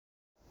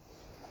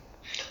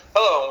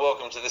Hello and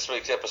welcome to this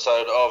week's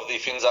episode of the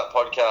Fins Up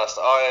podcast.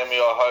 I am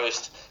your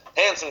host,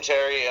 Handsome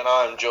Terry, and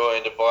I am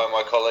joined by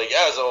my colleague,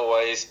 as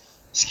always,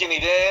 Skinny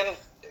Dan.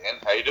 Dan,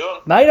 how you doing?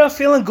 Mate, I'm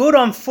feeling good.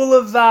 I'm full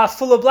of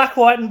black,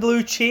 white and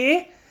blue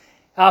cheer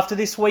after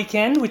this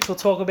weekend, which we'll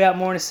talk about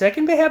more in a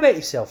second. But how about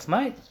yourself,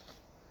 mate?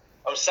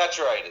 I'm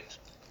saturated.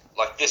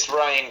 Like, this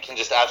rain can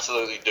just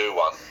absolutely do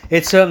one.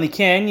 It certainly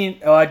can.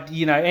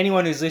 You know,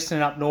 anyone who's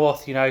listening up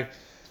north,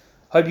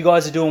 hope you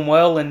guys are doing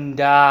well and,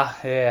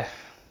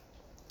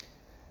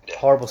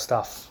 horrible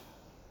stuff.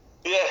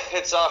 Yeah,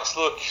 it sucks.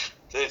 Look,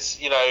 it's,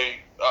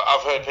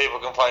 I've heard people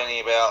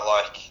complaining about,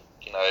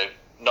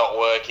 not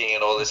working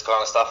and all this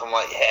kind of stuff. I'm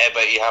like, yeah,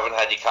 but you haven't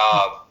had your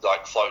car,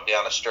 float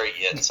down a street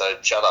yet, so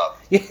shut up.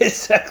 Yeah,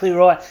 exactly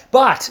right.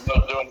 But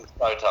Not doing it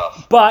so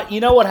tough. But you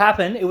know what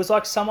happened? It was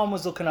like someone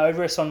was looking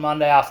over us on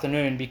Monday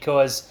afternoon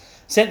because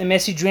sent the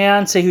message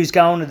round, see who's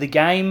going to the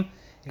game.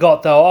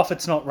 Got the off,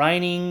 it's not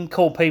raining,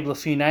 called people a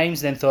few names,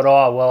 then thought,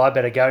 oh, well, I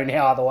better go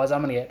now, otherwise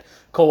I'm going to get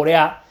called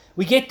out.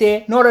 We get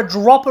there, not a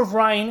drop of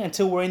rain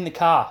until we're in the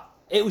car.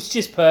 It was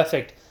just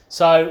perfect.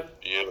 So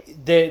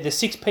the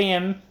 6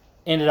 p.m.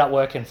 ended up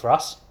working for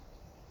us.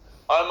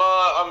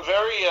 I'm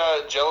very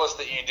jealous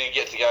that you did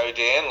get to go,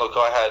 Dan. Look,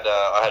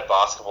 I had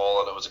basketball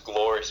and it was a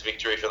glorious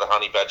victory for the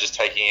Honey Badgers,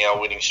 taking our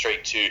winning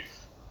streak to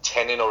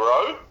 10 in a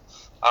row.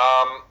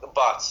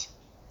 But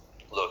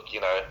look,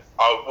 would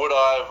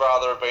I have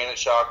rather have been at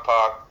Shark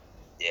Park?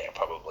 Yeah,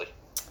 probably.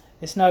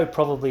 There's no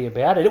probably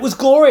about it. It was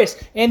glorious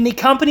and the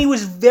company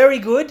was very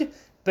good.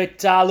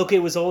 But look, it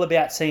was all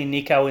about seeing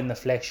Nico in the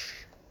flesh.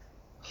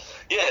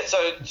 Yeah, so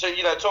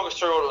talk us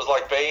through what it was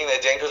like being there,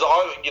 Dan. Because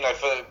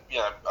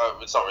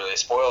it's not really a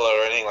spoiler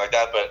or anything like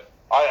that, but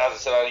as I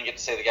said, I didn't get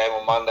to see the game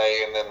on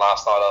Monday, and then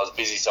last night I was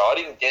busy, so I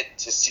didn't get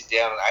to sit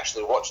down and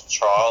actually watch the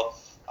trial.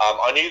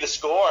 I knew the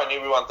score. I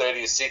knew we won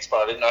 30-6, but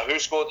I didn't know who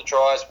scored the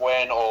tries,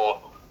 when, or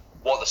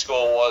what the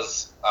score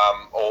was,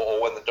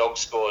 or when the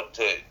Dogs scored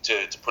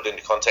to put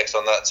into context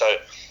on that. So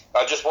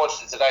I just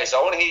watched it today. So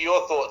I want to hear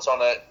your thoughts on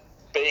it,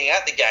 being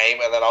at the game,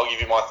 and then I'll give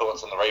you my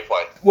thoughts on the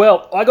replay.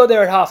 Well, I got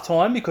there at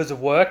half-time because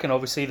of work and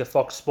obviously the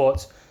Fox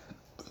Sports,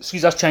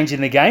 us changing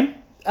the game.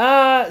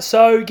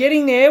 So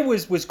getting there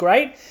was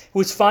great. It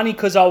was funny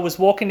because I was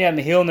walking down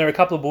the hill and there were a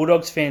couple of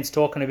Bulldogs fans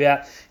talking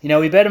about,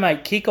 we better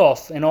make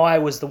kickoff. And I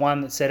was the one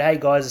that said, hey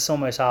guys, it's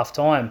almost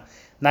half-time.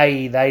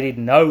 They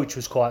didn't know, which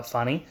was quite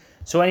funny.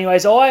 So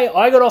anyways,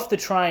 I got off the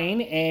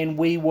train and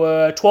we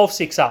were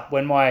 12-6 up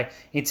when my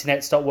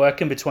internet stopped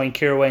working between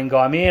Kirrawee and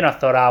Gymea, and I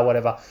thought,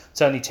 whatever,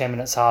 it's only 10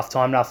 minutes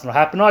half-time, nothing will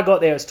happen. I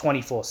got there, it was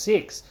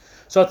 24-6.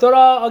 So I thought,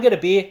 I'll get a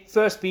beer,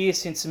 first beer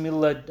since the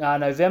middle of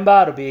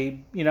November. It'll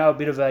be, a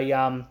bit of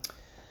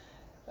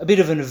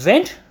an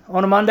event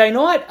on a Monday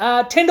night.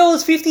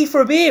 $10.50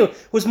 for a beer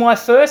was my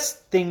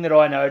first thing that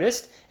I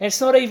noticed, and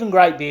it's not even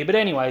great beer. But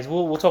anyways,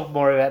 we'll talk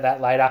more about that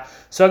later.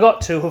 So I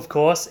got two, of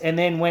course, and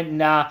then went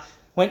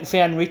and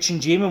found Rich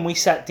and Jim, and we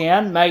sat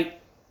down, mate.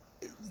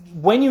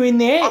 When you're in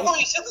there, I thought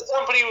you said the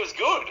company was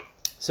good.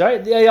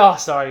 Sorry,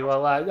 sorry.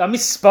 Well, I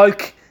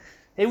misspoke.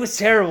 It was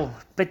terrible,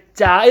 but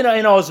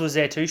and Oz was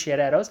there too. Shout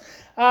out Oz.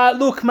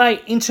 Look,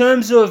 mate, in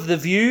terms of the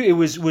view, it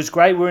was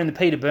great. We're in the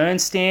Peter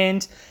Burns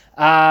stand.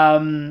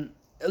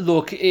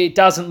 Look, it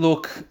doesn't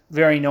look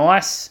very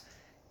nice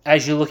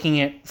as you're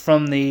looking at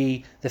from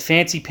the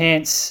fancy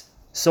pants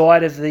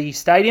side of the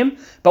stadium,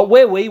 but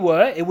where we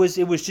were, it was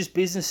just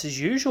business as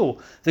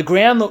usual. The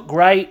ground looked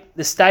great.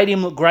 The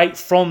stadium looked great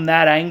from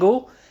that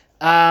angle.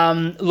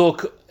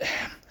 Look,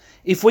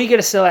 if we get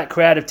a sellout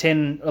crowd of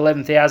 10,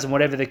 11,000,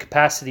 whatever the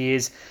capacity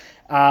is,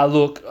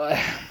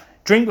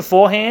 drink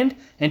beforehand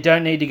and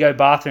don't need to go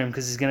bathroom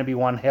because it's going to be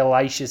one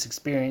hellacious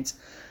experience.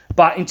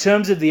 But in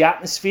terms of the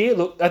atmosphere,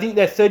 look, I think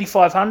that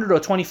 3,500 or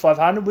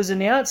 2,500 was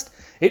announced.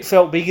 It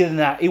felt bigger than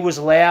that. It was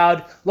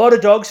loud. A lot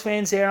of Dogs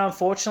fans there,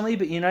 unfortunately,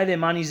 but their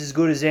money's as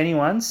good as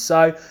anyone's.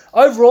 So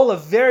overall, a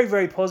very,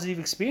 very positive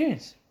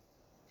experience.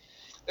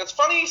 It's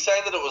funny you say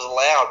that it was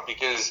loud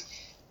because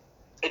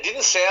it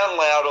didn't sound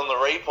loud on the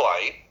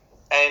replay.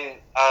 And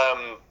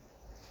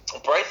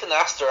Braithen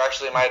Astor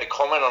actually made a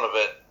comment on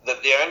it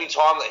that the only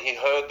time that he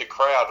heard the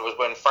crowd was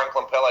when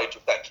Franklin Pele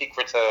took that kick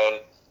return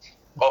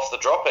off the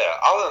dropout.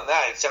 Other than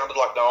that, it sounded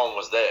like no one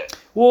was there.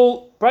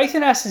 Well,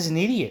 Braithen Astor's an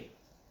idiot.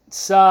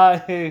 So,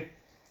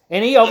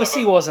 and he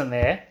obviously wasn't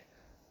there.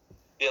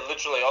 Yeah,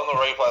 literally on the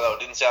replay though, it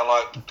didn't sound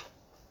like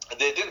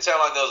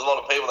there was a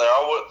lot of people there.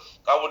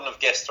 I wouldn't have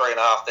guessed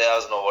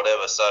 3,500 or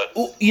whatever. So,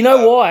 well, you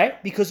know why?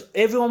 Because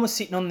everyone was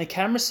sitting on the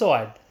camera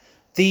side.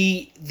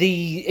 The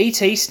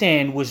ET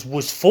stand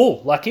was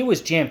full, like it was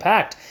jam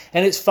packed,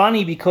 and it's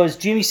funny because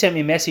Jimmy sent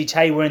me a message,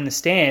 "Hey, we're in the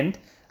stand,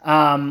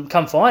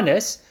 come find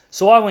us."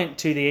 So I went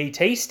to the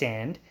ET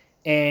stand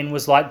and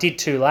was like, did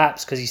 2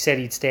 laps because he said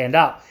he'd stand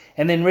up,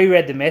 and then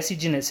reread the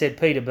message and it said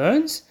Peter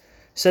Burns.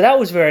 So that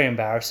was very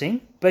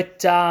embarrassing.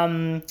 But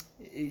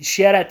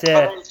shout out to...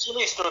 I mean, if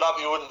Jimmy stood up,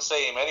 you wouldn't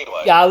see him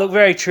anyway. Yeah, look,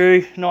 very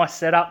true. Nice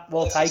setup,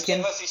 well taken.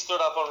 Unless he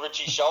stood up on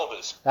Richie's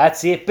shoulders.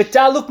 That's it. But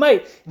look,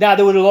 mate,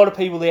 there were a lot of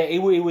people there. It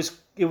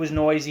was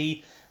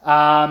noisy.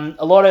 A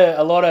lot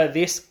of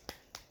this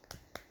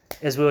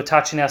as we were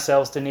touching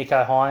ourselves to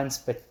Nicho Hines,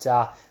 but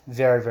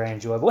very, very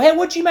enjoyable. Hey,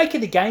 what did you make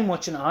of the game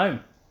watching at home?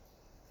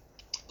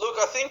 Look,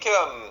 I think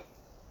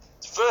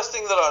the first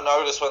thing that I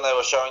noticed when they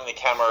were showing the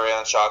camera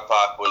around Shark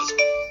Park was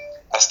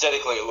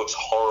aesthetically it looks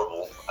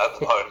horrible at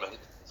the moment.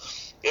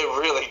 It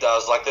really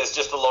does. Like, there's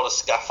just a lot of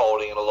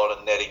scaffolding and a lot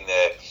of netting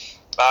there.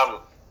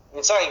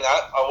 In saying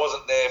that, I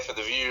wasn't there for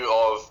the view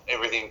of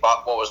everything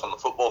but what was on the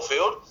football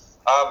field.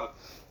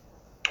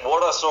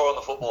 What I saw on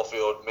the football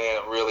field,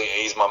 man, it really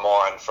eased my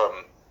mind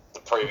from the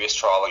previous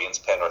trial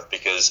against Penrith,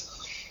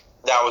 because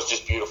that was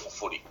just beautiful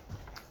footy.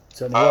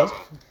 Certainly was.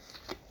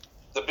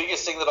 The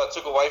biggest thing that I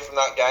took away from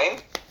that game,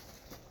 and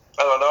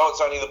I know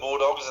it's only the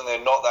Bulldogs and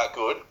they're not that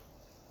good,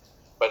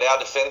 but our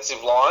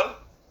defensive line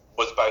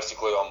was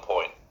basically on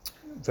point.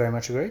 Very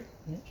much agree.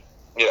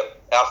 Yeah.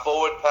 Our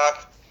forward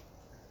pack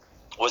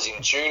was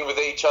in tune with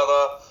each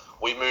other.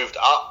 We moved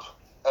up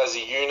as a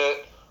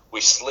unit.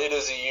 We slid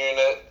as a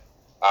unit.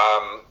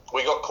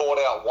 We got caught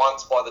out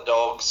once by the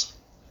Dogs,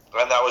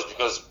 and that was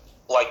because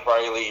Blake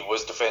Brayley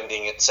was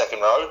defending at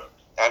second row,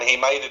 and he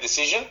made a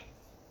decision,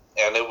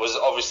 and it was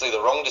obviously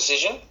the wrong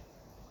decision.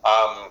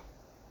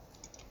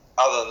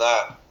 Other than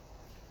that,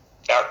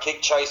 our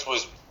kick chase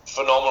was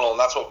phenomenal, and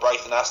that's what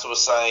Braithen Astor was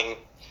saying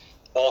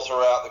all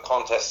throughout the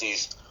contest. He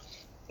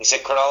said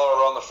Cronulla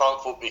are on the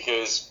front foot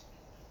because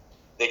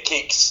their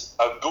kicks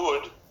are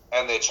good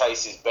and their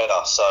chase is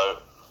better. So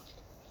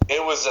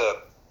it was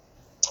a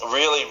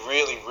really,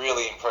 really,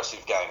 really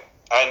impressive game.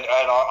 And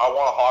I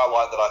want to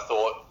highlight that I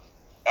thought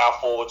our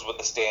forwards were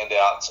the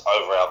standouts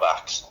over our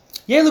backs.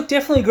 Yeah, look,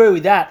 definitely agree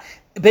with that.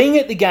 Being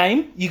at the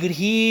game, you could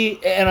hear,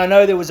 and I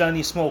know there was only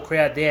a small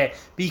crowd there,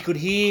 but you could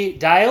hear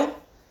Dale,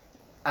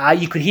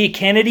 you could hear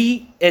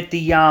Kennedy at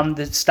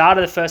the start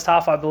of the first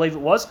half, I believe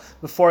it was,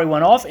 before he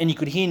went off, and you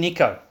could hear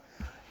Nicho.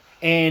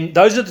 And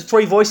those are the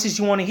three voices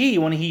you want to hear.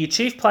 You want to hear your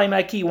chief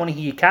playmaker, you want to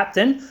hear your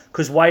captain,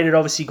 because Wade had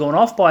obviously gone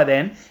off by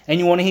then, and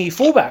you want to hear your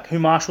fullback, who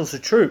marshals the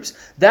troops.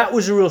 That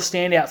was a real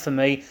standout for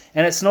me,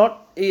 and it's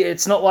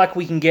not like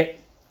we can get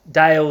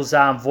Dale's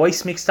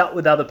voice mixed up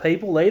with other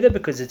people either,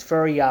 because it's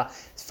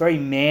very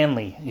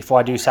manly, if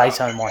I do say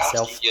so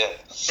myself. Yeah.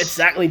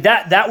 Exactly.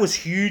 That was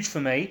huge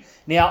for me.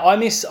 Now I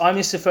miss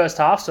the first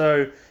half,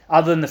 so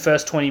other than the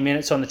first 20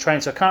 minutes on the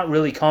train, so I can't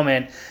really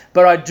comment.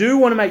 But I do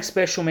want to make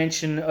special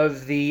mention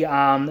of the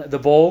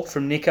ball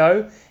from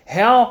Nicho.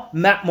 How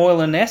Matt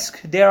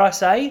Moylan-esque, dare I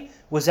say,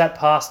 was that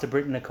pass to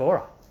Britton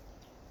Nikora?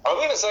 I'm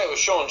going to say it was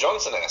Sean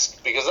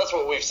Johnson-esque, because that's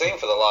what we've seen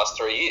for the last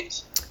 3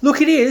 years.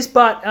 Look, it is,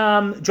 but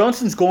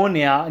Johnson's gone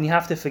now, and you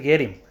have to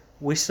forget him.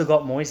 We still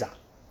got Moisa.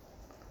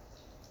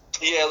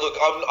 Yeah, look,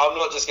 I'm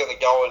not just going to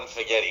go and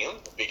forget him,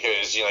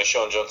 because,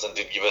 Sean Johnson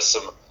did give us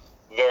some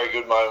very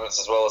good moments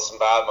as well as some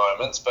bad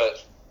moments.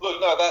 But, look,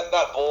 no,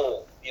 that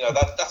ball,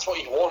 that's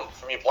what you want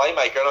from your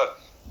playmaker. And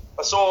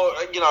I saw,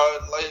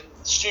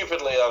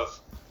 stupidly I've,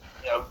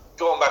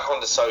 gone back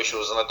onto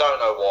socials, and I don't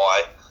know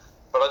why,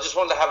 but I just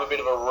wanted to have a bit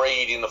of a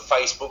read in the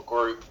Facebook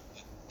group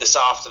this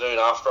afternoon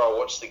after I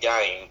watched the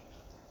game,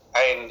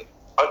 and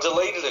I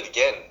deleted it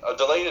again. I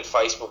deleted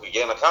Facebook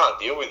again. I can't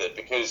deal with it,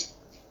 because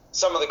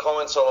some of the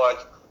comments are like,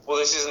 well,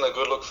 this isn't a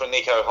good look for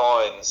Nicho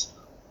Hines.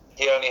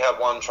 He only had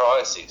one try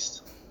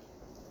assist.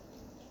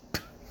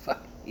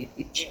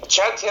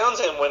 Chad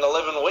Townsend went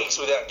 11 weeks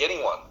without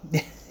getting one.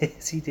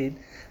 Yes, he did.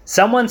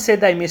 Someone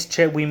said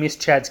we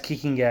missed Chad's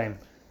kicking game.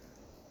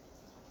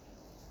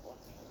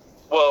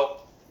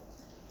 Well,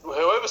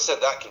 whoever said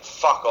that can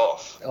fuck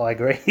off. I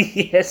agree.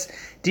 Yes.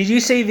 Did you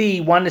see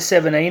the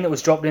 1-17 that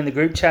was dropped in the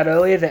group chat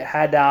earlier that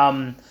had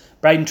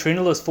Braden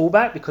Trindle as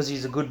fullback because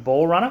he's a good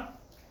ball runner?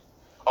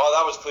 Oh,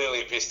 that was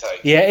clearly a piss take.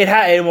 Yeah, it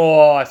had.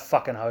 Oh, I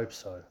fucking hope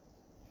so.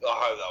 I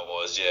hope that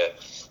was, yeah.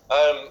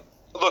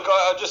 Look,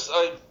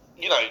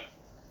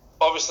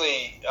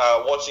 obviously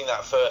watching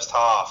that first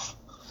half,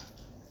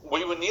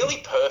 we were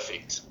nearly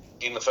perfect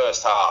in the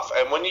first half.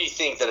 And when you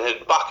think that it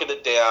had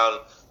bucketed down,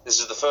 this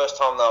is the first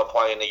time they were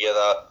playing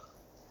together,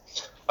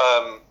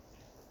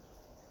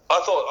 I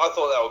thought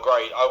they were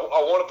great.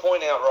 I want to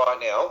point out right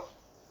now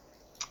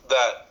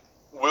that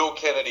Will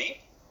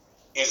Kennedy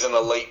is an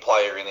elite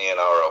player in the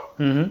NRL.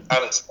 Mm-hmm.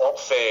 And it's not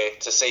fair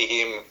to see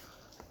him...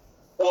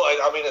 Well,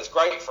 I mean, it's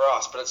great for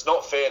us, but it's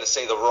not fair to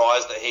see the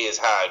rise that he has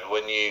had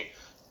when you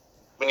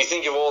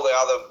think of all the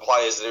other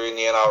players that are in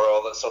the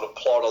NRL that sort of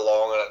plod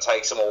along and it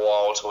takes them a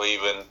while to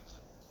even,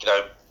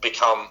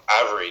 become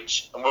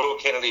average. And Will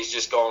Kennedy's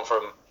just gone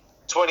from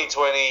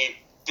 2020,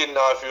 didn't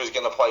know if he was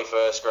going to play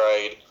first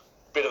grade,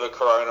 bit of a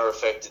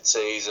corona-affected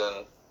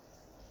season,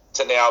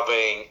 to now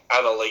being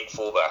an elite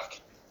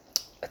fullback.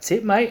 That's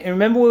it, mate. And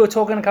remember we were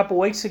talking a couple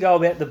of weeks ago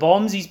about the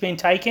bombs he's been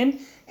taking?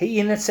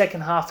 In the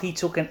second half, he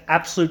took an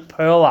absolute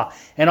perler.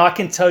 And I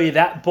can tell you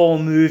that ball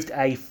moved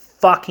a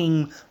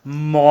fucking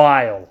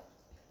mile.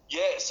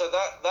 Yeah, so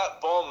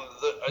that bomb,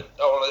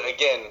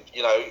 again,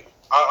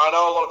 I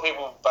know a lot of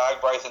people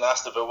bag Braithen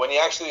Astor, but when you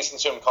actually listen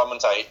to him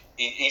commentate,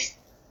 he's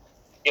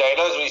he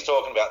knows what he's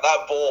talking about.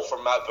 That ball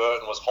from Matt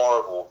Burton was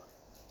horrible.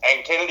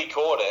 And Kennedy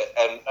caught it,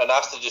 and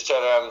Astor just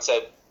turned around and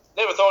said,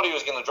 never thought he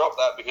was going to drop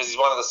that because he's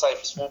one of the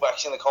safest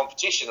fullbacks in the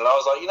competition. And I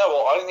was like, you know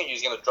what? I don't think he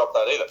was going to drop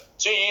that either.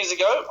 2 years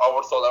ago, I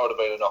would have thought that would have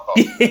been a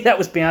knockoff. That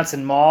was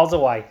bouncing miles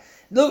away.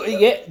 Look,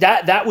 yeah,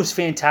 that was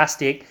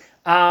fantastic.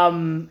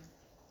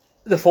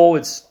 The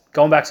forwards,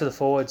 going back to the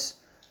forwards.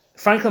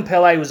 Franklin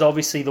Pele was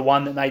obviously the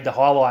one that made the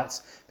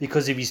highlights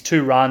because of his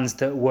 2 runs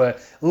that were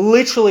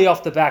literally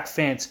off the back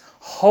fence.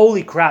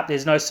 Holy crap,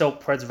 there's no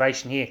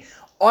self-preservation here.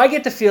 I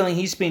get the feeling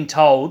he's been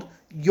told,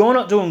 you're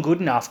not doing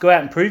good enough, go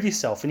out and prove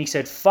yourself. And he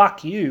said,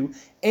 fuck you,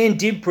 and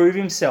did prove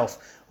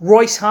himself.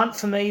 Royce Hunt,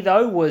 for me,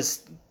 though,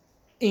 was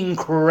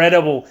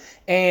incredible.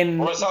 And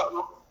Royce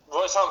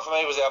Hunt, for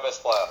me, was our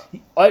best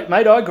player.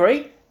 Mate, I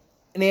agree.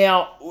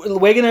 Now,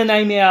 we're going to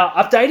name our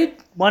updated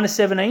 1 to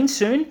 17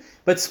 soon,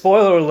 but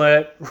spoiler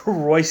alert,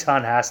 Royce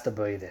Hunt has to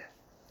be there.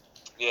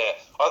 Yeah,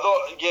 I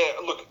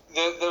thought, look,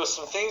 there were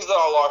some things that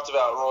I liked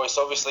about Royce.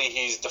 Obviously,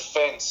 his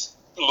defence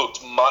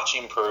looked much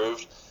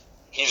improved.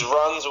 His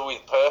runs were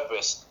with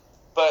purpose.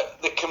 But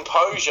the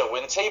composure,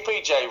 when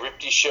TPJ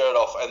ripped his shirt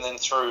off and then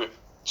threw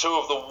 2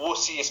 of the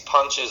wussiest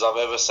punches I've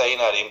ever seen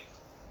at him,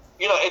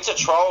 it's a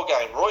trial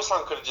game. Royce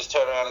Hunt could have just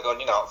turned around and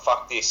gone,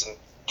 fuck this, and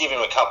give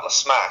him a couple of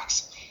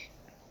smacks.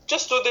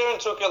 Just stood there and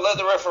took it, let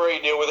the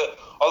referee deal with it.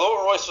 I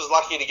thought Royce was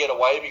lucky to get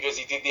away because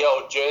he did the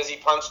old jersey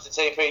punch to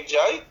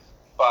TPJ.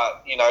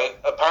 But,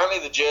 apparently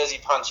the jersey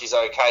punch is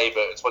okay,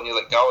 but it's when you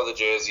let go of the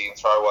jersey and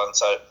throw one.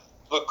 So,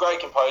 look, great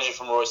composure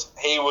from Royce.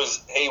 He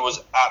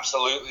was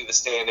absolutely the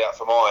standout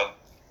for mine.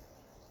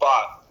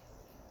 But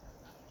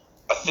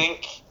I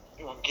think,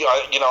 I'm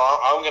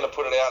going to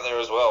put it out there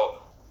as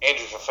well.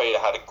 Andrew Fafita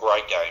had a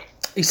great game.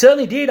 He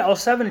certainly did. I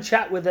was having a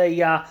chat with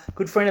a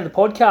good friend of the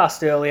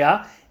podcast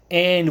earlier,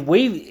 and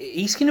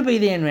he's going to be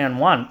there in round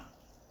 1.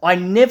 I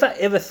never,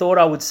 ever thought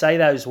I would say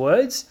those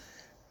words.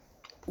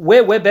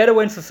 We're better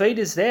when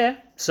Fafita's there.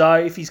 So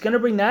if he's going to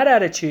bring that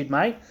attitude,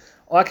 mate,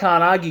 I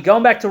can't argue.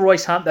 Going back to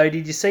Royce Hunt, though,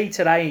 did you see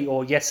today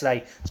or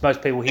yesterday, as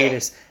most people hear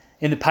this,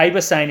 in the paper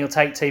saying he'll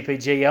take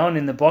TPG on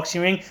in the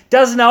boxing ring?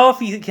 Doesn't know if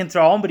he can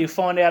throw him, but he'll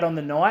find out on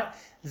the night.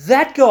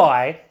 That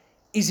guy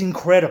is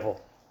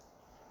incredible.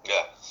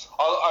 Yeah.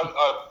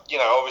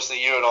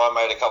 Obviously you and I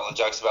made a couple of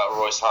jokes about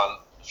Royce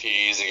Hunt a few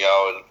years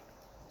ago, and,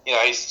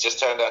 he's just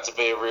turned out to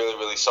be a really,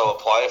 really solid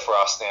player for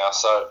us now.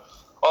 So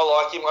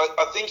I like him.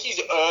 I think he's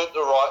earned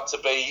the right to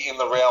be in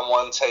the round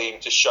 1 team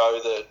to show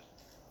that,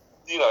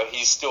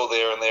 he's still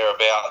there and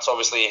thereabouts.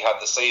 Obviously, he had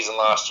the season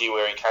last year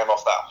where he came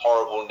off that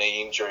horrible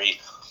knee injury,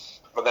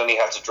 but then he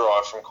had to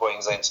drive from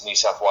Queensland to New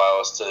South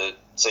Wales to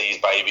see his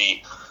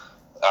baby,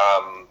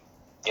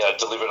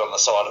 delivered on the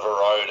side of a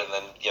road, and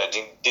then,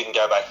 didn't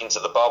go back into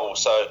the bubble.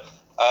 So,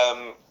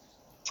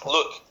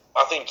 look,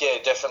 I think,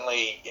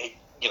 definitely,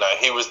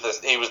 he was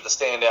the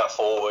standout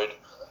forward.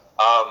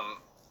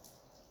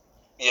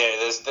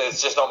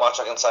 There's just not much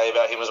I can say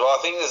about him as well. I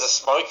think there's a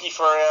smoky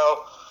for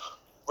our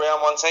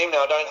round 1 team.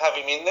 Now, I don't have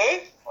him in there.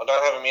 I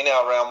don't have him in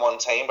our round 1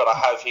 team, but I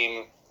have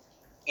him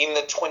in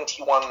the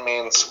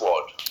 21-man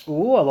squad.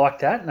 Ooh, I like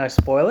that. No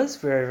spoilers.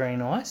 Very, very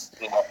nice.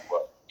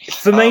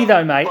 For me,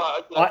 though, mate...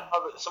 But,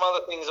 some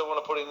other things I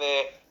want to put in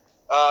there.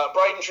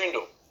 Braden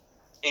Trindle.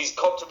 He's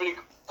copped a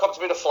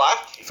bit of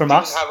flack. From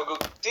us?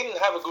 Didn't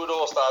have a good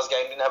All-Stars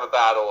game. Didn't have a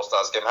bad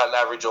All-Stars game. Had an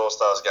average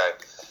All-Stars game.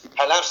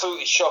 Had an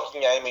absolutely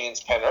shocking game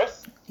against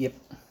Penrith. Yep.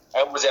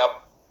 And was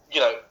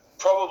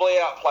probably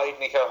outplayed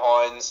Nico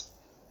Hines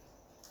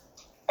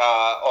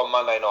on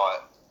Monday night.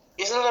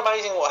 Isn't it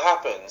amazing what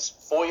happens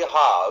for your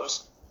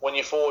halves when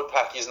your forward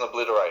pack isn't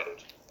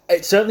obliterated?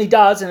 It certainly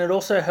does, and it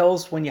also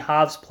helps when your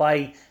halves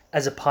play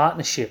as a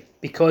partnership.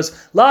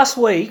 Because last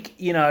week,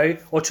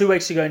 or 2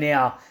 weeks ago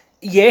now,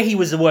 he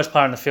was the worst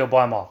player on the field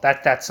by a mile.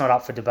 That's not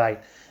up for debate.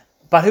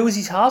 But who was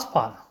his halves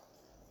partner?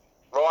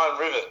 Ryan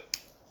Rivet.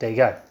 There you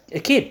go. A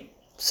kid.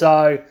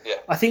 So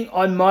I think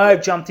I might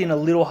have jumped in a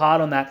little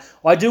hard on that.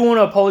 I do want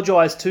to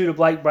apologise too to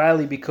Blake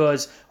Brayley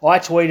because I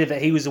tweeted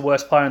that he was the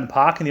worst player in the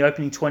park in the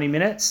opening 20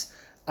 minutes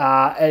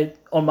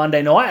on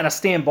Monday night, and I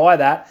stand by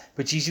that.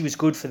 But geez, he was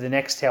good for the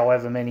next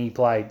however many he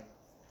played.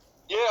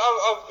 Yeah,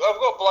 I've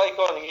got Blake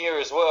on here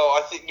as well.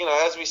 I think,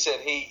 as we said,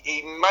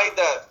 he made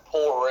that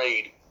poor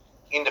read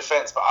in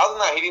defence, but other than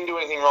that, he didn't do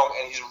anything wrong.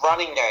 And his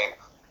running game,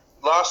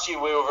 last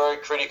year we were very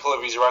critical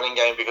of his running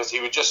game because he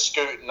would just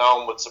scoot and no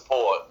one would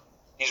support.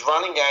 His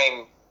running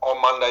game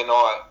on Monday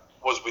night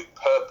was with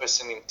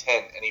purpose and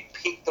intent, and he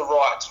picked the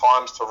right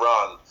times to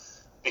run.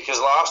 Because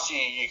last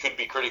year you could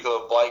be critical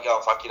of Blake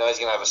going, fuck, he's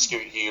going to have a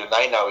scoot here, and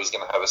they know he's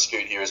going to have a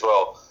scoot here as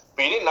well.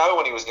 But you didn't know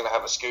when he was going to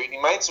have a scoot, and he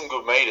made some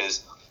good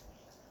meters.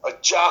 I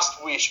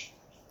just wish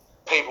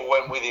people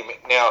went with him.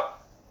 Now,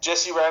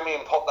 Jesse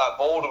Ramian popped that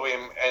ball to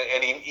him,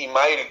 and he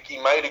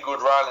made a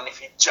good run, and if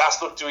he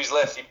just looked to his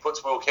left, he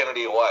puts Will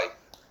Kennedy away.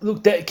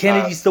 Look,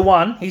 Kennedy's the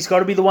one. He's got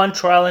to be the one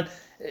trailing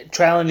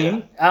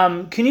him.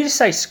 Can you just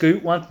say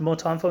scoot one more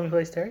time for me,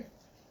 please, Terry?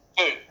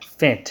 Scoot.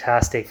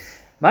 Fantastic.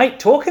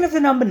 Mate, talking of the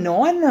number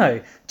 9, though,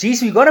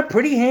 geez, we've got a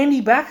pretty handy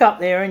backup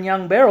there in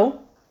young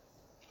Beryl.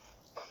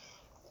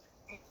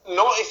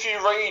 Not if you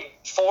read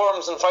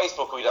forums and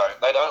Facebook, we don't.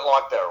 They don't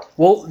like Beryl.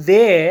 Well,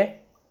 they're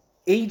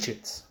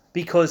Egypts.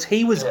 because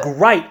he was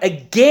great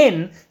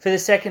again for the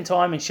second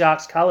time in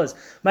Sharks colours.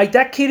 Mate,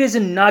 that kid is a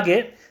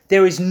nugget.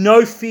 There is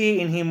no fear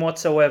in him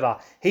whatsoever.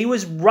 He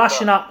was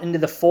rushing up into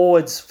the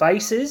forwards'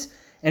 faces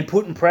and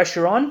putting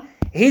pressure on.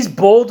 His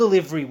ball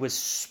delivery was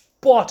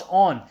spot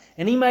on,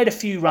 and he made a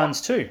few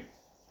runs too.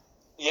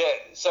 Yeah,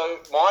 so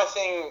my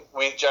thing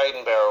with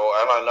Jayden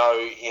Berrell, and I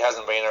know he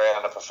hasn't been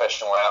around a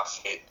professional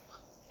outfit,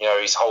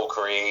 his whole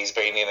career. He's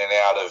been in and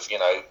out of,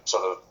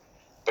 sort of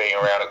being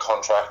around a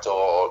contract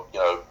or,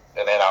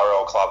 an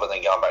NRL club and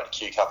then going back to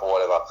Q Cup or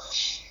whatever.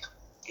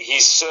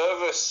 His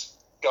service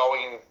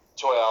going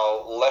to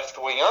our left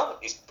winger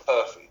is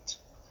perfect.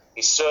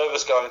 His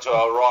service going to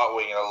our right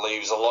winger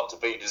leaves a lot to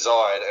be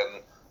desired.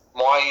 And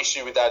my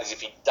issue with that is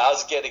if he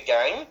does get a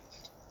game,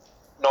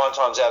 9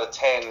 times out of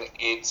 10,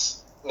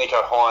 it's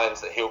Nicho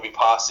Hynes that he'll be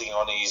passing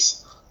on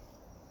his,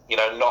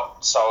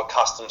 not so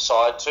accustomed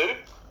side to.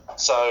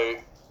 So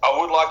I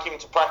would like him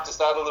to practice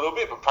that a little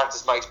bit, but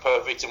practice makes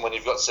perfect. And when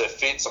you've got Sir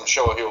Fitz, I'm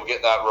sure he'll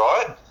get that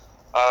right.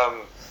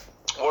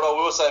 What I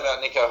will say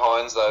about Nicho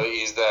Hynes, though,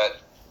 is that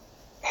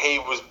he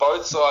was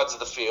both sides of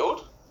the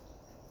field.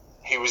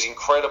 He was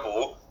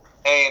incredible.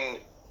 And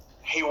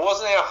he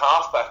wasn't our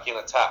halfback in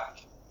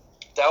attack.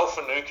 Dale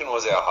Finucane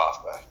was our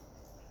halfback.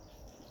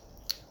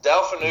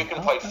 Dale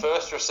Finucane played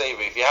first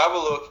receiver. If you have a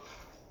look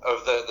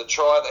of the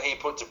try that he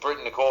put to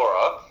Britton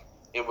Nikora,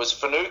 it was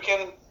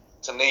Finucane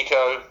to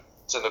Nico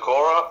to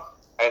Nikora,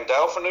 and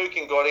Dale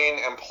Finucane got in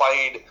and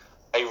played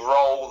a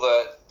role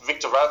that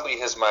Victor Radley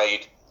has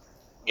made,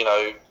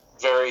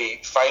 very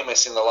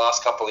famous in the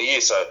last couple of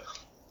years. So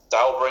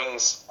Dale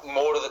brings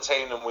more to the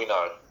team than we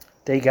know.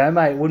 There you go,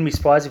 mate. Wouldn't be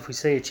surprised if we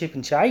see a chip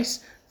and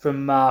chase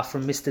from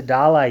Mr.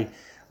 Dale.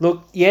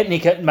 Look, yeah,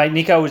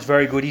 Nico was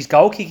very good. His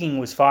goal kicking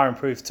was far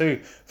improved too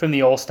from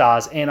the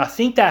All-Stars. And I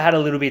think that had a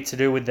little bit to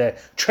do with the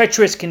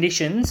treacherous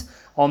conditions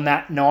on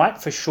that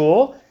night for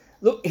sure.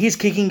 Look, his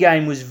kicking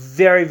game was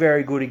very,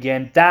 very good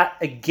again. That,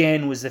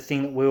 again, was the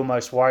thing that we were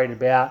most worried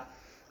about.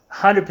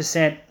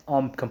 100%,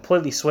 I'm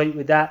completely sweet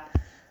with that.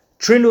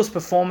 Trindle's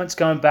performance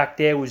going back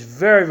there was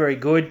very, very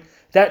good.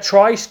 That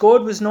try he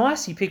scored was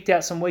nice. He picked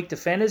out some weak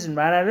defenders and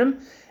ran at them.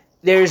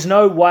 There is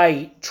no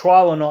way,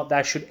 trial or not,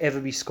 that should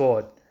ever be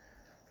scored.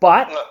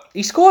 But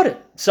he scored it.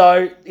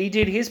 So he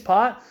did his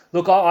part.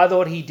 Look, I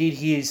thought he did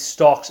his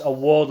stocks a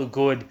world of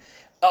good.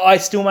 I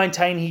still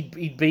maintain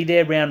he'd be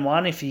there round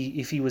 1 if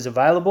he was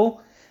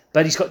available.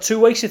 But he's got 2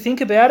 weeks to think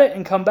about it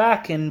and come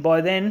back. And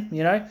by then,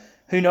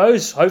 who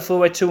knows? Hopefully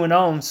we're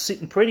 2-0 and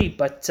sitting pretty.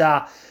 But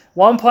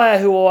one player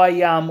who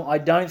I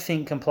don't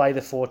think can play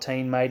the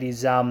 14, mate,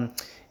 is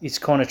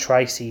Connor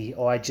Tracy.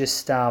 I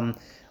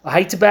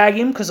hate to bag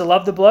him because I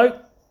love the bloke.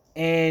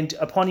 And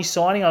upon his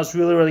signing, I was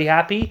really, really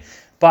happy.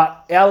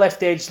 But our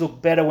left edge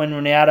looked better when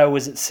Ronaldo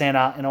was at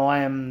centre, and I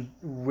am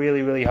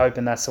really, really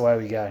hoping that's the way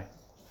we go.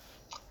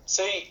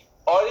 See,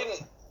 I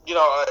didn't,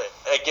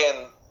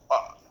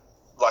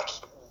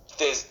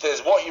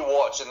 there's what you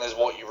watch and there's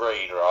what you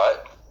read, right?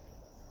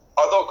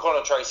 I thought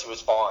Connor Tracy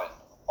was fine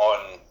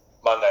on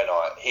Monday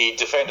night. He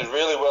defended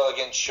really well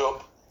against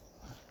Shoop.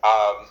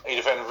 He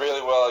defended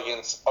really well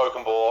against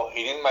Okunbor.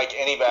 He didn't make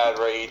any bad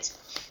reads.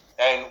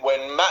 And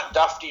when Matt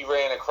Duffy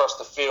ran across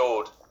the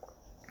field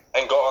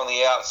and got on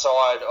the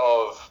outside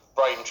of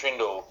Braden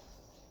Trindle,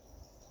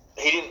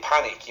 he didn't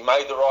panic. He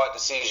made the right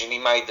decision. He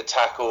made the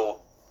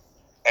tackle,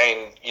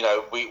 and,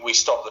 we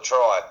stopped the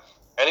try.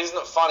 And isn't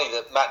it funny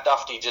that Matt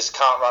Duffy just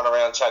can't run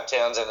around Chad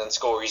Townsend and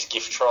score his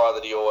gift try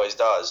that he always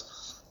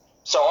does?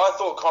 So I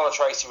thought Connor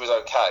Tracy was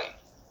okay.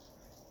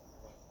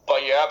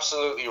 But you're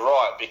absolutely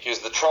right, because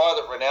the try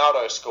that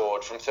Ronaldo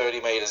scored from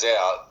 30 metres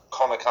out,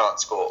 Connor can't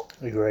score.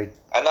 Agreed.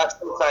 And that's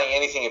not saying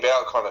anything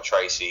about Connor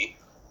Tracy,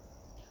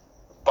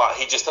 but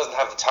he just doesn't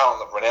have the talent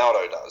that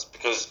Ronaldo does,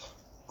 because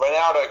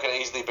Ronaldo could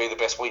easily be the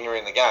best winger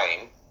in the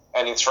game,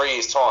 and in 3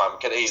 years' time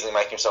could easily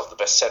make himself the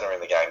best centre in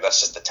the game.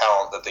 That's just the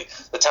talent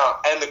the talent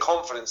and the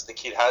confidence the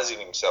kid has in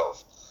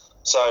himself.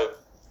 So,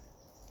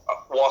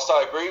 whilst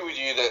I agree with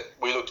you that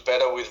we looked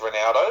better with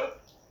Ronaldo,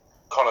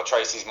 Connor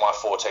Tracy's my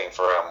 14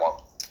 for round 1.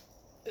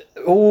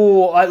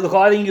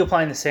 I think you're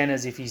playing the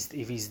centres if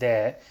he's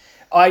there.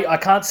 I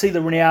can't see the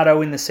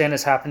Ronaldo in the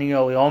centres happening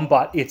early on,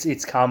 but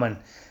it's coming.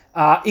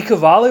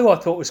 Ikavalu I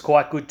thought was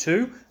quite good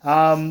too.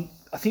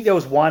 I think there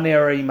was one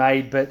error he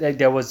made, but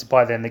there was,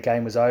 by then the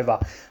game was over.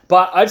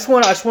 But I just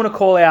want to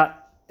call out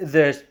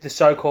the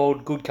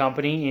so-called good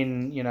company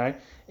in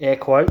air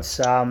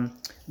quotes,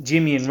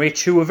 Jimmy and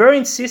Rich, who were very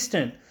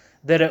insistent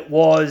that it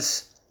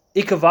was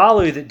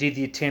Ikavalu that did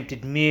the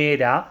attempted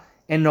murder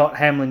and not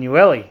Hamlin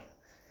Ueli.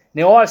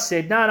 Now I've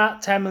said no,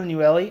 it's Hamlin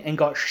Ueli, and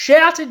got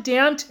shouted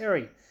down,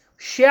 Terry.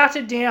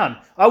 Shouted down.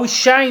 I was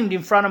shamed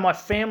in front of my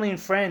family and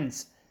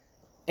friends.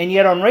 And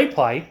yet on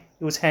replay,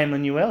 it was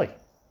Hamlin Ueli.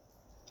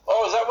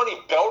 Oh, is that when he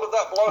belted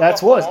that bloke?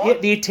 That was. Yeah,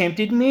 the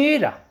attempted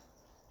murder.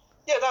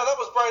 Yeah, that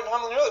was Braden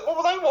Hamlin Ueli. What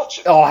were they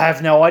watching? Oh, I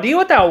have no idea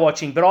what they were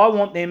watching, but I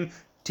want them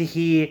to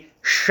hear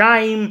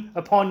Shame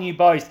upon you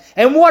both.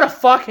 And what a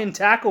fucking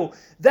tackle.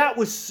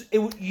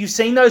 You've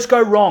seen those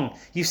go wrong.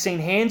 You've seen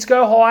hands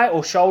go high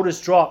or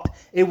shoulders dropped.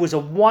 It was a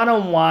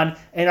one-on-one,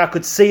 and I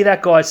could see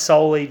that guy's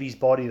soul leave his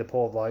body, the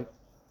poor bloke.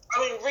 I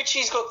mean,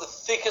 Richie's got the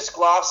thickest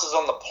glasses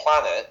on the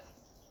planet,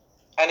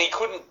 and he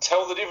couldn't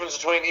tell the difference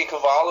between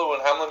Ikevalu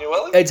and Hamlin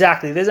Ueli?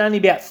 Exactly. There's only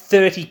about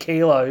 30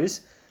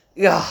 kilos.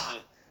 Ugh.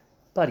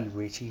 Bloody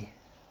Richie.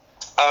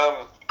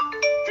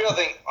 The other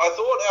thing, I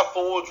thought our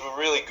forwards were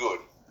really good,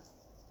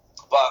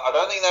 but I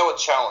don't think they were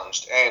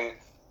challenged. And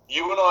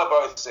you and I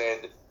both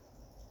said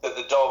that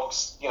the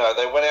Dogs, they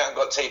went out and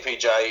got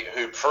TPJ,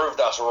 who proved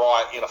us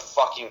right in a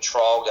fucking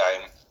trial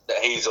game that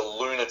he's a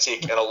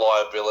lunatic and a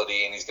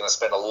liability and he's going to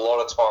spend a lot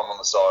of time on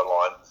the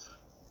sideline.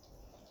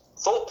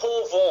 Thought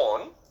Paul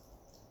Vaughan,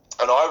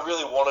 and I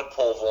really wanted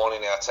Paul Vaughan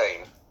in our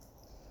team,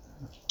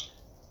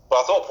 but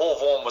I thought Paul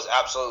Vaughan was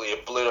absolutely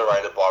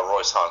obliterated by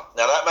Royce Hunt.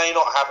 Now, that may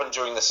not happen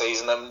during the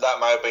season, and that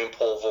may have been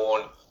Paul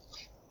Vaughan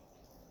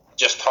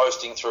just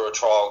coasting through a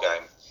trial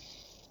game.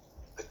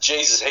 But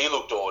Jesus, he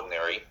looked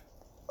ordinary.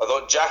 I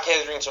thought Jack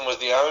Hetherington was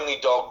the only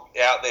dog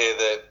out there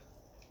that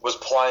was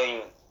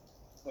playing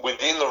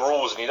within the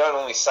rules, and you don't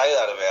only say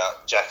that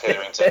about Jack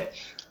Hetherington.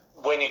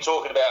 When you're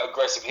talking about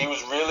aggressive, he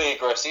was really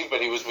aggressive,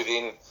 but he was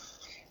within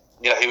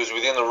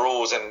the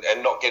rules and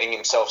not getting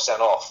himself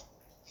sent off.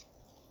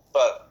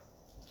 But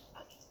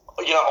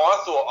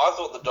I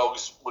thought the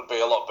Dogs would be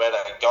a lot better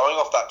going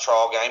off that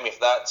trial game.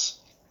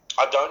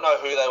 I don't know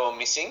who they were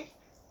missing, and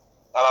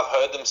I've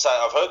heard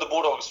the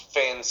Bulldogs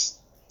fans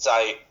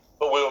say,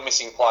 but we were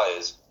missing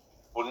players.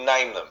 Well,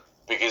 name them,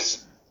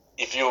 because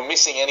if you were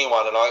missing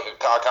anyone, and I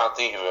can't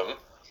think of them,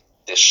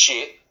 they're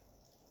shit.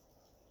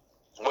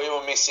 We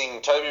were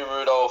missing Toby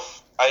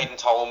Rudolph, Aiden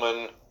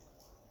Tolman,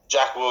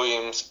 Jack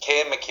Williams,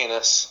 Cam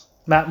McInnes,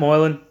 Matt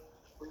Moylan.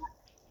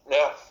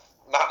 Yeah,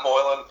 Matt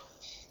Moylan.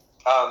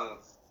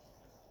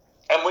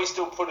 And we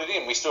still put it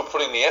in. We still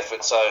put in the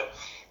effort. So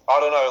I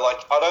don't know.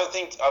 I don't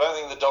think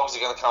the Dogs are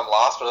going to come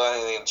last, but I don't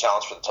think they're going to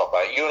challenge for the top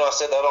 8. You and I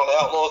said that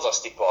on Outlaws. I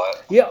stick by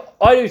it. Yeah,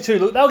 I do too.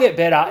 Look, they'll get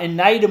better, and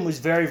Naden was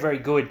very, very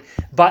good.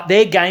 But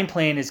their game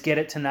plan is get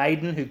it to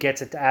Naden, who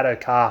gets it to Addo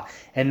Carr,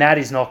 and that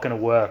is not going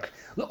to work.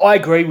 Look, I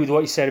agree with what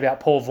you said about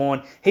Paul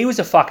Vaughan. He was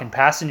a fucking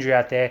passenger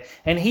out there,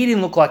 and he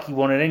didn't look like he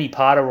wanted any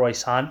part of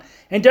Royce Hunt.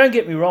 And don't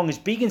get me wrong, as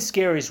big and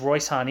scary as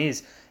Royce Hunt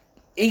is,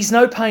 he's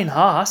no Payne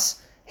Haas.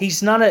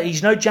 He's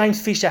no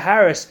James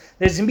Fisher-Harris.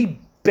 There's going to be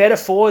better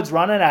forwards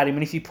running at him,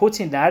 and if he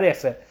puts in that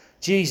effort,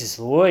 Jesus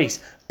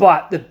Louise.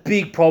 But the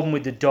big problem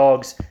with the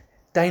Dogs,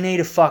 they need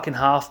a fucking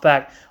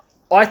halfback.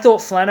 I thought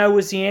Flano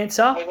was the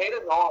answer. They need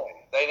a 9.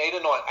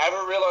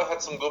 Averillo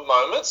had some good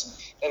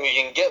moments, and you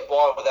can get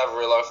by with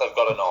Averillo if they've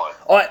got a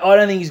 9. I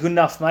don't think he's good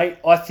enough, mate.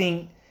 I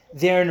think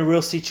they're in a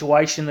real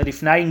situation that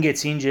if Naden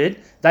gets injured,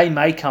 they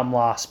may come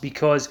last,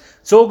 because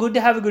it's all good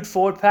to have a good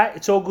forward pack.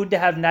 It's all good to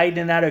have Naden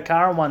and Addo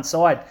Carr on one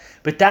side.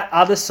 But that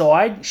other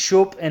side,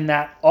 Shup and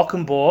that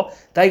Ockenbaugh,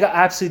 they got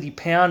absolutely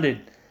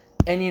pounded.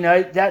 And,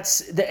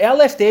 our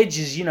left edge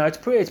is,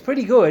 it's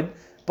pretty good,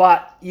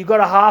 but you've got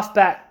a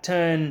halfback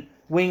turn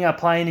winger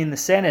playing in the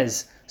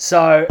centres.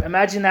 So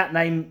imagine that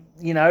name,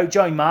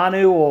 Joey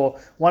Manu or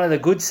one of the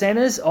good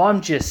centres.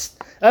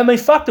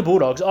 Fuck the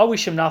Bulldogs. I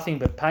wish them nothing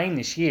but pain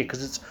this year,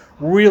 because it's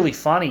really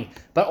funny.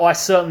 But I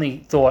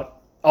certainly thought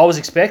I was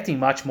expecting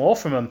much more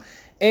from them.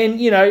 And,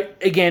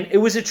 again, it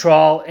was a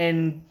trial,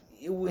 and,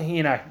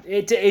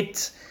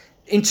 it's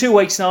in 2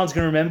 weeks, no one's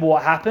going to remember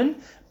what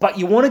happened. But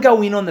you want to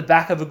go in on the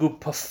back of a good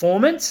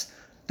performance.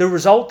 The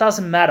result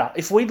doesn't matter.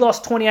 If we'd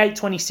lost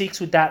 28-26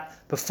 with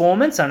that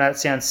performance, I know it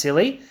sounds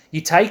silly,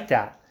 you take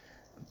that.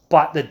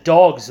 But the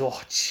Dogs,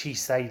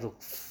 they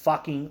look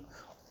fucking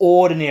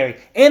ordinary.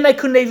 And they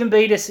couldn't even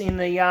beat us in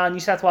the New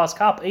South Wales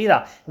Cup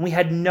either. And we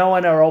had no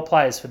NRL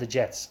players for the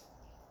Jets.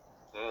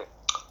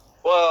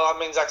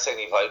 Well, Zach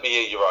Sydney played, but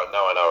yeah, you're right,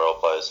 no NRL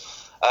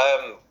players.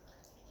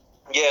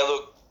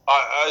 Look,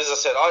 as I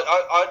said,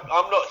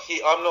 I'm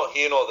not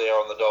here nor there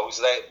on the Dogs.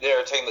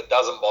 They're a team that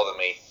doesn't bother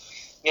me.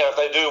 If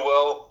they do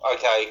well,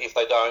 okay. If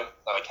they don't,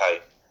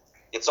 okay.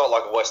 It's not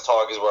like West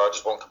Tigers where I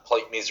just want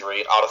complete misery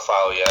and utter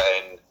failure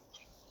and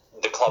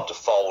the club to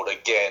fold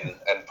again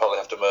and probably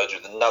have to merge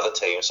with another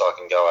team so I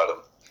can go at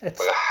them.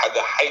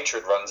 The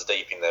hatred runs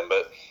deep in them.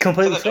 But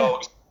completely for the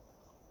Dogs,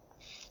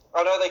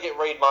 I know they get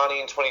Reid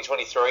Marnie in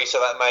 2023, so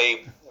that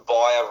may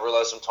buy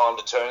Averillo some time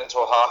to turn into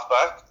a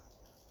halfback.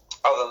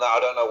 Other than that, I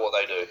don't know what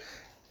they do.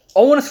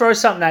 I want to throw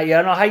something at you,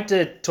 and I hate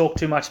to talk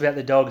too much about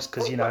the Dogs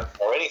because,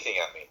 Or anything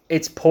at me.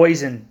 It's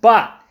poison.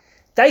 But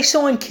they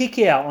signed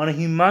Kickout on a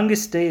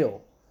humongous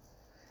deal.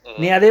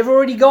 Mm-hmm. Now, they've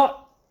already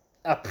got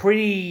a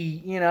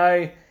pretty,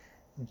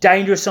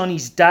 dangerous on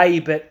his day,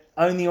 but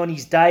only on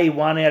his day,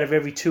 1 out of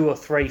every 2 or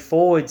 3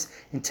 forwards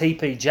in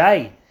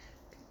TPJ,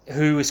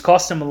 who has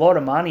cost him a lot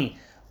of money.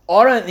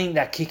 I don't think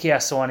that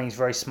Kickout signing is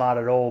very smart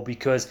at all,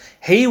 because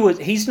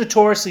he's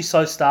notoriously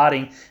slow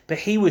starting, but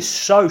he was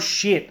so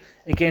shit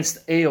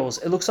against Eels.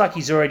 It looks like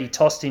he's already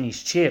tossed in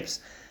his chips.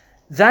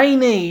 They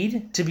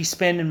need to be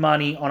spending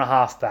money on a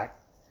halfback.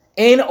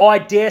 And I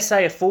dare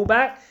say a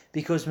fullback,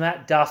 because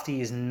Matt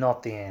Duffy is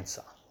not the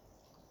answer.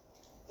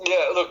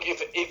 Yeah, look,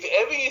 if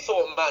ever you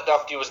thought Matt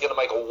Duffy was going to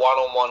make a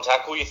one-on-one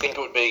tackle, you think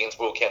it would be against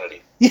Will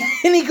Kennedy. Yeah,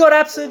 and he got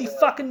absolutely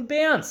fucking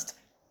bounced.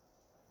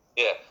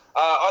 Yeah,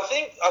 I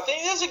think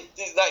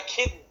there's that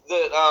kid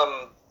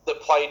that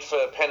played for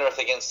Penrith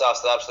against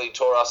us that absolutely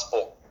tore us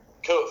for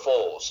Kurt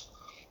Falls.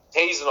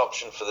 He's an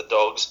option for the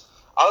Dogs.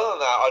 Other than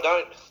that, I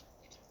don't.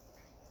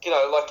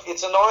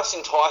 It's a nice,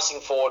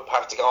 enticing forward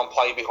pack to go and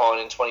play behind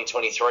in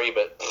 2023,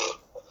 but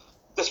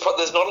there's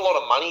not a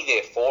lot of money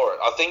there for it.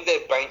 I think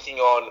they're banking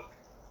on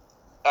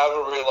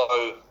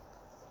Avarillo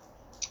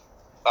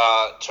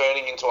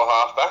turning into a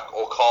halfback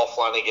or Kyle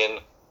Flanagan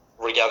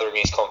regathering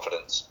his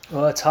confidence.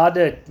 Well, it's hard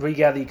to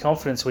regather your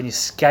confidence when you're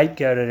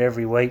scapegoated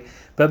every week.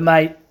 But,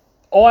 mate,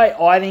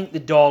 I think the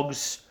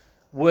Dogs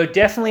were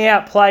definitely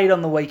outplayed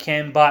on the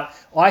weekend, but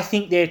I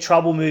think their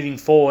trouble moving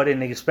forward,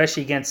 and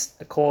especially against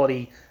a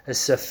quality as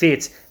Sir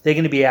Fitz, they're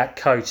going to be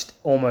outcoached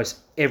almost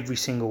every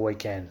single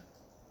weekend.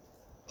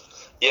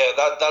 Yeah,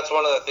 that's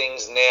one of the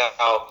things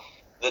now.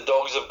 The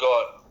Dogs have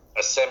got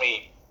a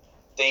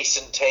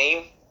semi-decent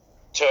team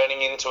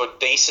turning into a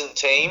decent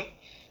team.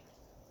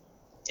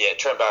 Yeah,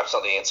 Trent Barrett's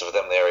not the answer for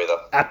them there either.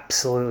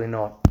 Absolutely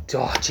not.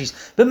 Oh, jeez.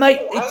 But,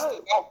 mate...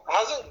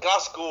 Hasn't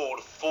Gus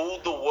Gould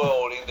fooled the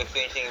world into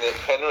thinking that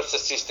Penrith's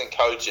assistant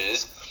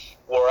coaches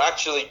were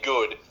actually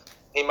good?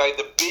 He made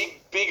the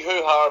big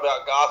hoo-ha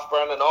about Garth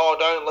Brandon. Oh,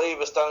 don't leave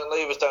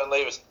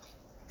us.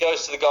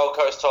 Goes to the Gold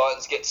Coast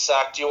Titans, gets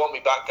sacked. Do you want me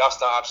back, Gus?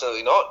 No,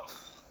 absolutely not.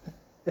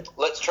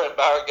 Lets Trent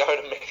Barrett go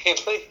to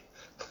Manly.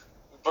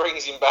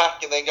 Brings him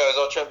back and then goes,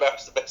 oh, Trent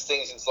Barrett's the best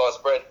thing since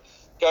sliced bread.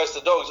 Goes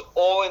to Dogs.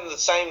 All in the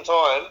same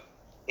time,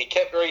 he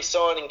kept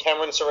re-signing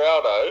Cameron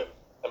Ciraldo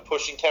and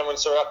pushing Cameron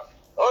Ciraldo.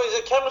 Oh, is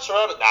it Cameron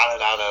Ciraldo?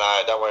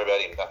 No, don't worry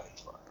about him. No,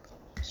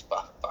 just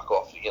fuck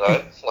off,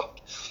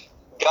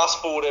 Gus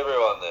fooled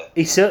everyone there.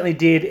 He certainly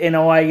did, and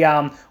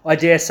I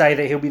dare say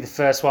that he'll be the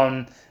first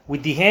one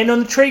with the hand on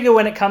the trigger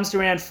when it comes to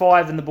round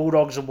 5 and the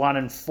Bulldogs are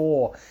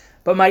 1-4.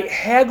 But, mate,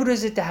 how good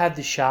is it to have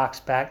the Sharks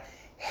back?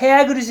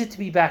 How good is it to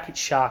be back at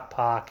Shark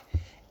Park?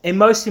 And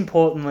most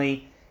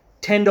importantly,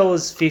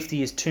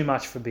 $10.50 is too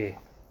much for beer.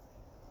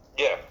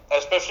 Yeah,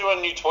 especially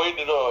when you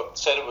tweeted or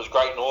said it was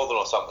Great Northern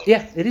or something.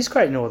 Yeah, it is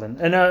Great Northern.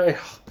 And,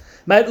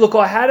 mate, look,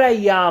 I had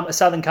a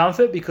Southern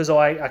Comfort because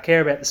I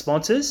care about the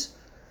sponsors.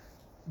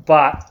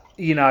 But,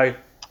 shouldn't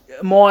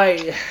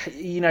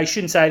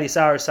say this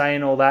RSA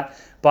and all that,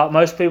 but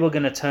most people are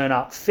going to turn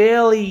up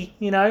fairly,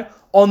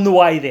 on the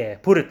way there.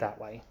 Put it that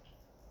way.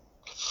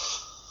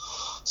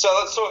 So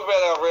let's talk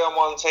about our round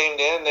 1 team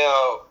now.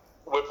 Now,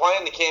 we're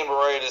playing the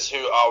Canberra Raiders, who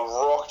are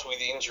rocked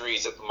with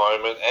injuries at the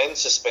moment and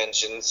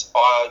suspensions.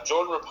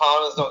 Jordan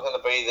Rapana's not going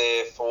to be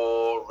there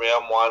for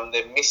round 1.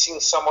 They're missing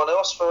someone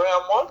else for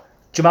round 1.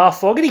 Jamal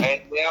Fogarty.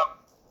 And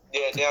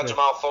now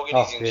Jamal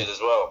Fogarty's injured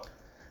as well.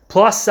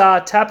 Plus,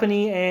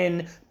 Tapani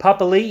and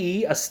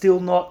Papali'i are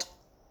still not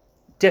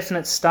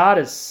definite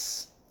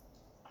starters.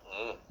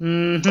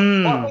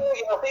 Mm-hmm. Well,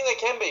 I think they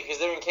can be because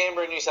they're in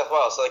Canberra, New South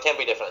Wales, so they can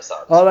be definite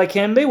starters. Oh, they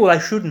can be? Well,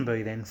 they shouldn't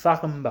be then.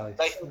 Fuck them both.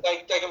 They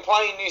can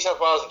play in New South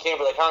Wales and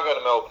Canberra. They can't go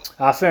to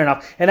Melbourne. Fair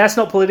enough. And that's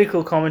not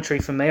political commentary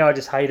from me. I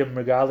just hate them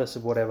regardless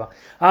of whatever.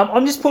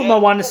 I'm just putting my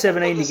 1-17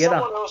 together. There's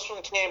someone else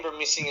from Canberra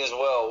missing as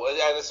well.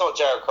 And it's not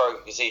Jared Croker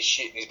because he's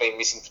shit and he's been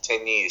missing for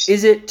 10 years.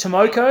 Is it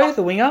Tomoko,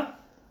 the winger?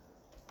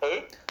 Who?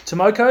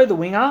 Tomoko, the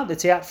winger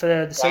that's out for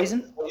the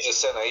season? He's a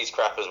centre. He's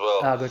crap as well.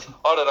 Oh, gotcha.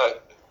 I don't know.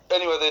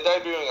 Anyway, they're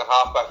debuting a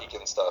halfback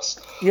against us.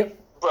 Yep.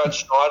 Brad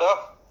Schneider,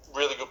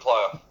 really good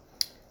player.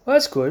 Well,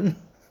 that's good.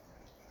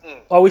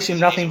 I wish him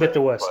nothing but the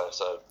worst. Player,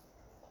 so.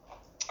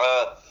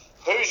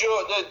 Who's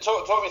your...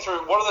 Talk me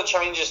through, what are the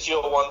changes to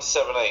your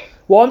 1-17?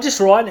 Well, I'm just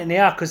writing it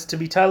now because, to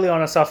be totally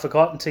honest, I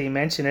forgot until you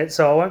mention it,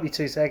 so I won't be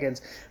 2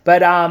 seconds.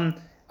 But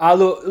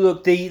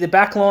look, the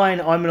back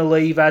line I'm going to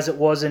leave as it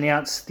was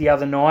announced the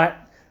other night,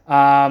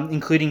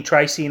 including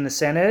Tracy in the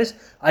centres.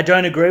 I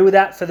don't agree with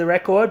that for the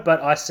record,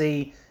 but I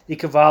see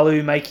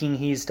Ikavalu making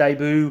his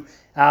debut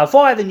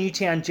via the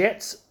Newtown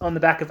Jets on the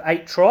back of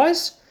 8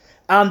 tries.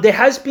 There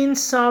has been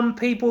some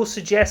people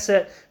suggest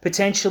that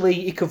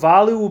potentially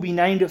Ikavalu will be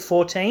named at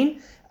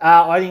 14.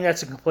 I think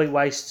that's a complete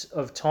waste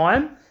of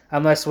time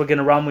unless we're going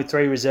to run with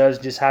 3 reserves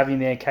and just have him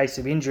there in case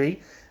of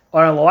injury.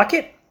 I don't like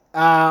it.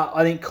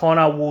 I think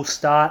Connor will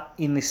start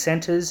in the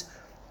centres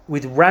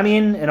with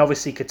Ramian and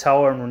obviously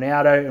Katoa and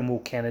Ronaldo and Will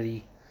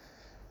Kennedy.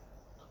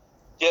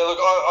 Yeah, look,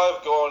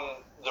 I've gone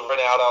the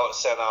Ronaldo at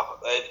centre.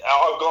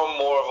 I've gone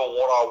more of a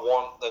what I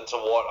want than to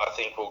what I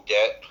think we'll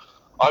get.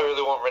 I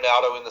really want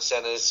Ronaldo in the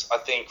centres. I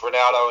think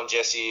Ronaldo and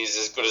Jesse is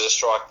as good as a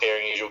strike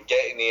pairing as you'll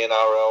get in the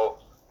NRL.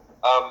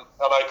 I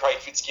know Craig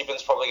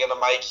Fitzgibbon's probably going to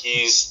make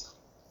his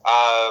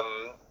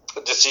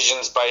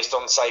decisions based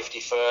on safety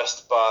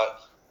first,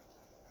 but,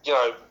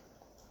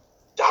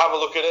 have a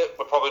look at it.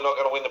 We're probably not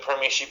going to win the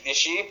premiership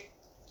this year.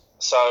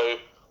 So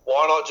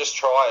why not just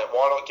try it?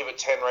 Why not give it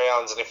 10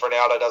 rounds? And if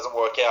Ronaldo doesn't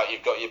work out,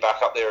 you've got your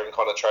backup there in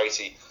Connor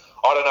Tracy.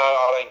 I don't know.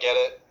 I don't get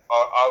it.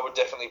 I would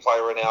definitely play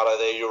Ronaldo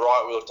there. You're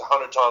right. We looked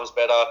 100 times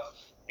better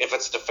If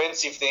it's a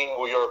defensive thing,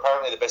 well, you're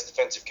apparently the best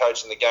defensive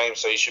coach in the game,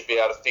 so you should be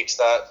able to fix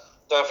that.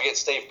 Don't forget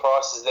Steve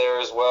Price is there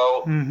as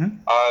well. Mm-hmm.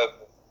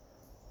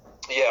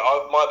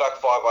 My back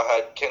five, I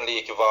had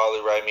Kennedy, Cavalli,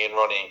 Ramey, and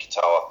Ronnie and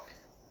Katoa.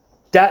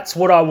 That's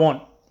what I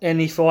want.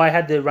 And if I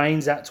had the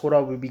reins, that's what I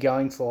would be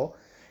going for.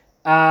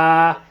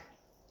 Halves,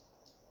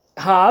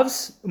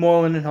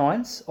 Moylan and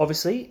Hines,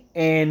 obviously.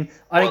 And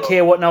I don't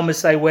care what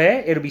numbers they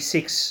wear. It'll be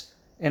 6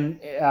 and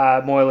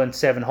Moylan,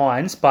 7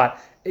 Hines, but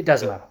it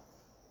doesn't matter.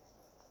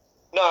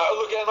 No,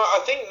 look, and I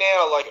think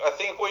now, I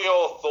think we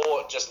all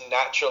thought just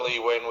naturally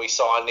when we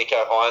signed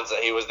Nicho Hines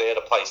that he was there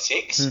to play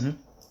 6. Mm-hmm.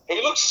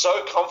 He looks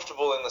so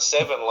comfortable in the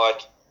 7,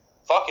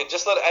 fuck it,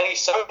 just let it, and he's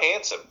so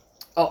handsome.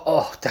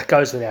 Oh, that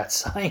goes without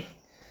saying.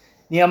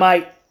 Now,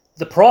 mate,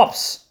 the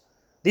props.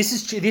 This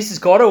has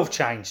got to have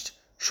changed,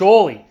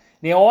 surely.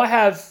 Now, I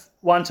have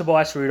one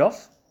Tobias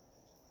Rudolph,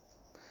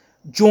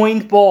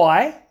 joined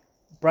by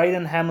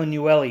Braden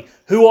Hamlin-Uele,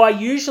 who I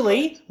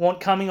usually want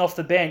coming off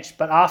the bench,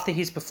 but after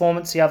his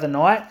performance the other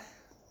night,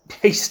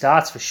 he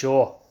starts for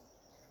sure.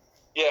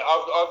 Yeah,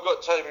 I've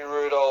got Toby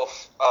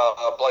Rudolph,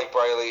 Blake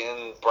Brayley,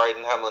 and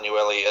Braden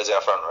Hamlin-Uele as our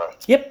front row.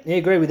 Yep, I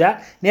agree with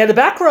that. Now, the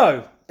back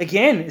row,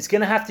 again, it's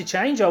going to have to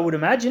change, I would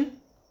imagine.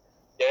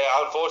 Yeah,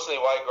 unfortunately,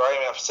 Wade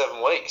Graham out for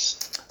 7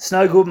 weeks. It's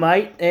no good,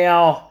 mate.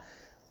 Now,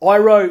 I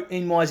wrote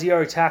in my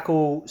Zero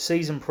Tackle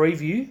season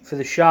preview for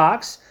the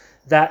Sharks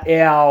that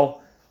our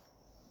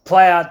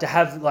player to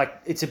have,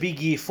 it's a big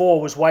year for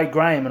was Wade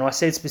Graham. And I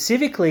said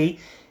specifically,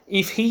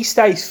 if he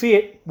stays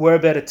fit, we're a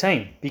better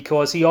team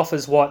because he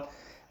offers what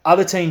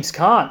other teams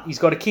can't. He's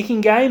got a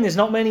kicking game. There's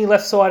not many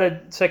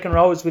left-sided second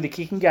rowers with a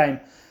kicking game,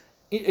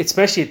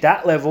 especially at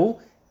that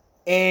level.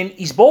 And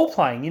he's ball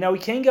playing. He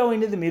can go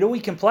into the middle. He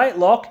can play at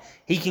lock.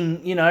 He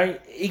can,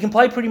 he can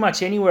play pretty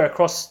much anywhere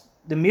across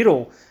the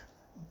middle.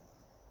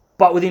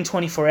 But within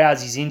 24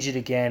 hours, he's injured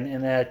again.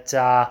 And that,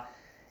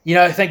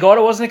 thank God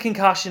it wasn't a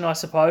concussion, I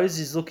suppose,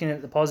 is looking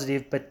at the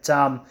positive. But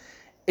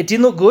it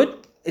didn't look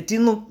good. It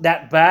didn't look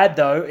that bad,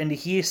 though. And to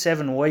hear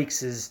 7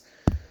 weeks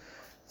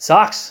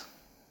sucks.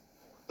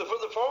 The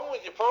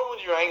problem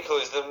with your ankle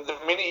is the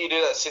minute you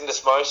do that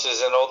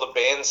syndesmosis and all the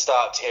bands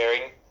start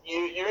tearing,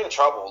 you're in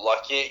trouble.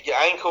 Your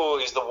ankle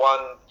is the one.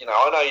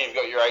 I know you've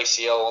got your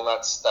ACL and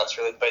that's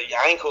really, but your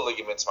ankle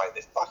ligaments,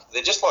 mate,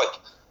 they're just like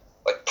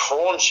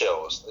prawn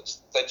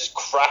shells. They just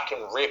crack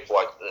and rip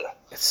ugh.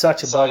 It's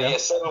such a bugger. Yeah,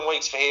 7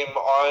 weeks for him.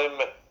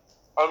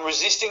 I'm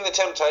resisting the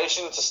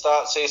temptation to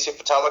start CSF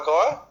for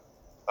Talakai, and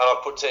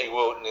I put Teague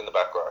Wilton in the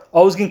back row.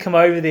 I was going to come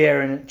over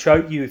there and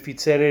choke you if you'd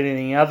said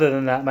anything other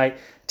than that, mate.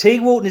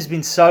 Teague Wilton has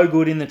been so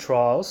good in the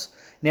trials.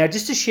 Now,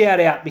 just a shout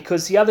out,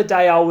 because the other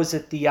day I was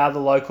at the other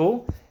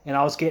local and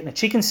I was getting a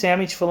chicken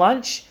sandwich for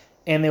lunch,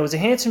 and there was a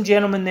handsome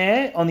gentleman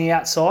there on the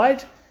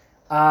outside,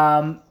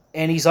 and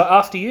he's like,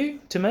 after you,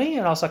 to me,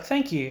 and I was like,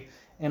 thank you.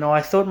 And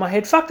I thought in my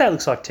head, fuck, that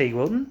looks like Teague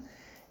Wilton.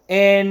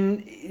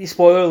 And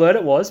spoiler alert,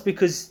 it was,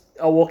 because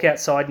I walk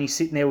outside and he's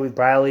sitting there with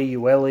Brayley,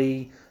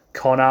 Uele,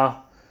 Connor.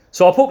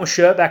 So I put my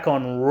shirt back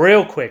on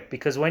real quick,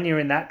 because when you're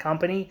in that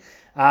company,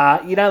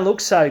 you don't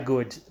look so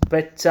good.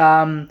 But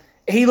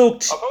he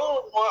looked...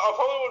 I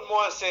probably wouldn't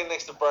mind standing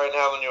next to Braden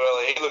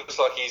Hamlin-Uele. He looks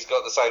like he's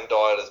got the same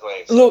diet as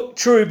me. So. Look,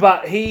 true,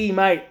 but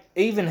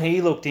even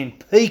he looked in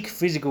peak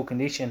physical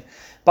condition.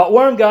 But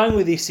where I'm going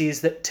with this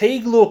is that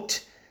Teague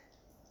looked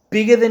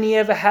bigger than he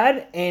ever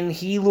had, and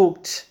he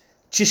looked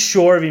just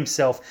sure of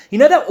himself. You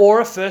know that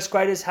aura first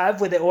graders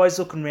have where they're always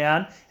looking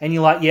around and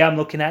you're like, yeah, I'm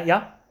looking at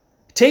you?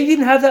 Teague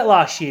didn't have that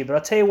last year, but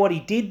I'll tell you what, he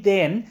did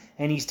then,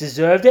 and he's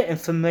deserved it. And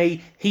for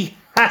me, he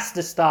has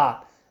to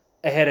start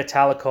ahead of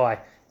Talakai,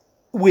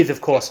 with,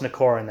 of course,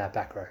 Nakora in that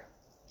back row.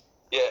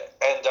 Yeah,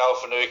 and Dale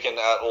Finucane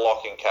at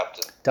lock and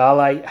captain.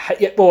 Dale,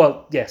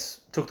 yes,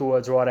 took the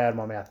words right out of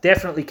my mouth.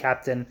 Definitely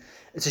captain.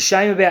 It's a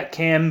shame about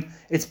Cam.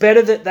 It's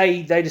better that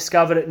they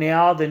discovered it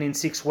now than in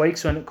 6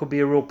 weeks when it could be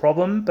a real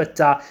problem. But,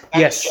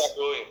 yes. Jack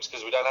Williams,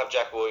 because we don't have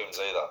Jack Williams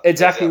either.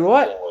 Exactly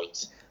right.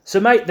 So,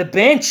 mate, the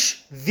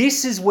bench,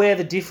 this is where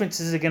the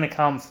differences are going to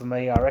come for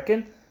me, I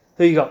reckon.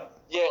 Who you got?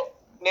 Yeah.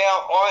 Now,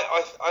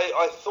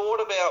 I thought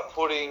about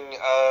putting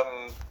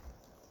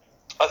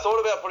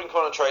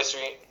Connor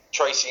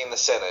Tracy in the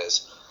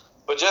centres,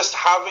 but just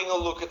having a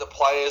look at the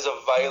players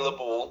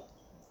available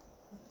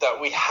that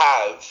we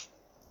have,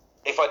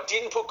 if I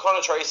didn't put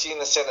Connor Tracy in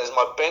the centres,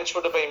 my bench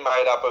would have been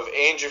made up of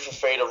Andrew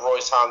Fafita,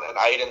 Royce Hunt, and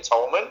Aiden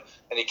Tolman,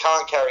 and you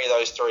can't carry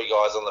those 3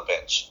 guys on the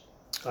bench.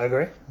 I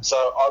agree. So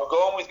I've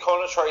gone with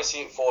Connor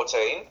Tracy at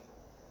 14,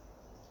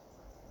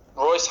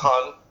 Royce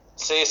Hunt,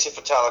 CSF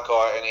for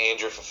Talakai, and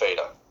Andrew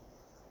Fafita.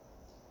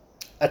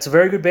 That's a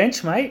very good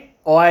bench, mate.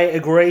 I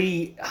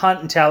agree.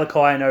 Hunt and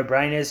Talakai are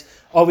no-brainers.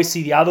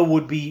 Obviously, the other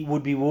would be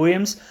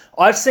Williams.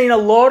 I've seen a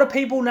lot of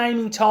people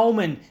naming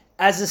Tolman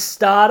as a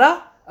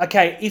starter.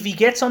 Okay, if he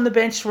gets on the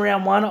bench for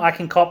round 1, I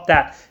can cop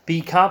that. But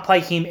you can't play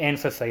him and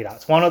Fafita.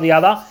 It's one or the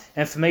other.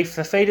 And for me,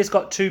 Fafita's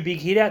got 2 big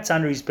hit-outs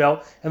under his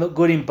belt and look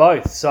good in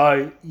both.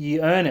 So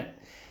you earn it.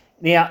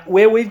 Now,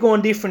 where we've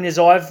gone different is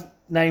I've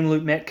named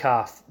Luke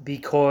Metcalf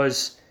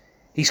because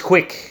he's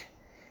quick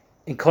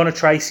and Connor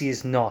Tracy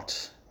is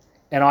not.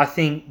 And I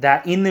think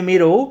that in the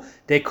middle,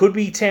 there could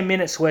be 10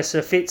 minutes where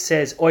Sir Fitz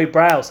says, "Oi,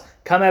 Brails,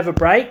 come have a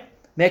break.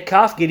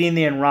 Metcalf, get in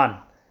there and run."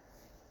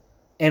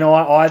 And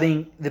I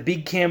think the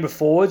big Canberra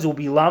forwards will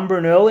be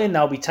lumbering early and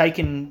they'll be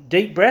taking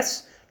deep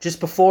breaths just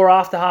before or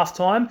after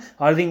half-time.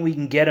 I think we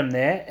can get them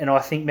there. And I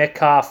think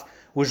Metcalf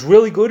was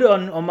really good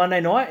on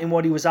Monday night in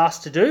what he was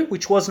asked to do,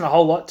 which wasn't a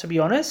whole lot, to be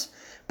honest.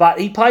 But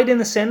he played in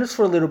the centres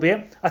for a little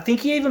bit. I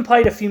think he even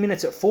played a few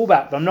minutes at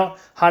fullback, but I'm not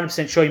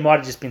 100% sure. He might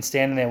have just been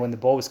standing there when the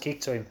ball was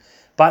kicked to him.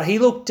 But he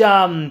looked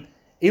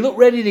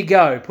ready to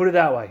go, put it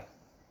that way.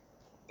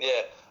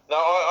 Yeah. No,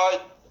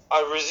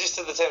 I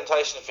resisted the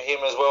temptation for him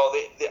as well.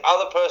 The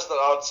other person that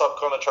I would sub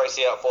Connor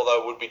Tracy out for,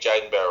 though, would be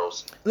Jaden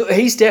Barrels. Look,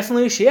 he's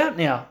definitely a shout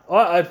now.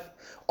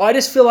 I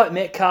just feel like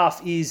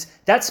Metcalf is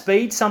that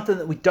speed, something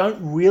that we don't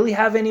really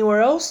have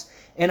anywhere else.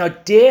 And I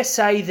dare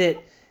say that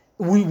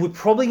we're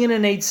probably going to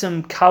need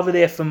some cover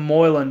there for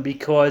Moylan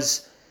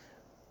because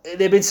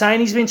they've been saying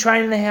he's been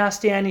training the house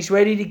down, he's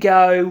ready to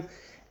go.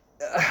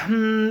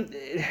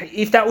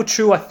 If that were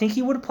true, I think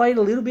he would have played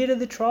a little bit of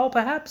the trial,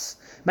 perhaps.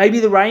 Maybe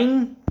the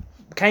rain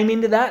came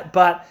into that,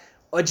 but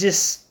Beryl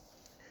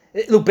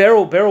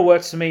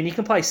works for me, and he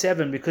can play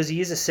 7 because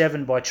he is a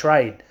 7 by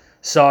trade.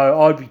 So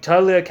I'd be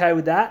totally okay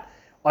with that.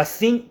 I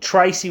think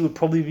Tracy would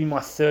probably be my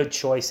third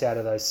choice out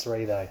of those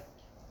 3, though.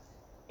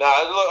 No,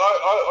 look,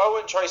 I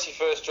went Tracy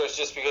first choice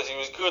just because he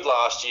was good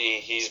last year.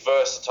 He's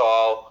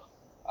versatile.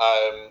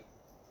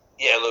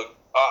 Yeah, look,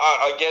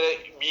 I get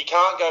it. You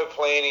can't go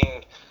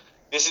planning.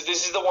 This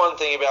is the one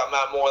thing about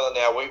Matt Moylan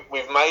now.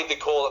 We've made the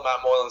call that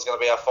Matt Moylan's going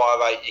to be our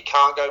 5'8". You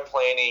can't go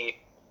planning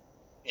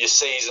your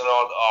season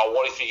on,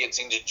 what if he gets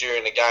injured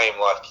during the game?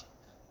 Like,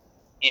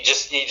 you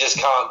just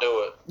can't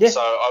do it. Yeah.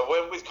 So I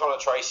went with Connor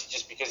Tracy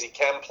just because he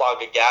can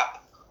plug a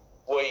gap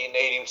where you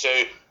need him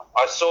to.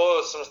 I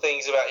saw some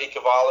things about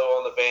Ikevalu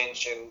on the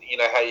bench and,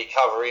 how you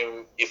cover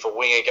him if a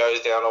winger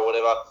goes down or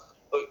whatever.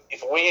 Look,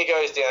 if a winger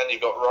goes down,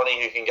 you've got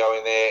Ronnie who can go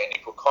in there, and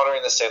you put Connor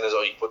in the centres,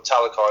 or you put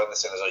Talakai in the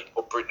centres, or you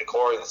put Britt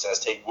Nakora in the centres,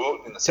 Teague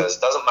Wilton in the centres.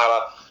 It doesn't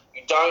matter.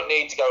 You don't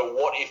need to go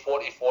what if.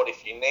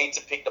 You need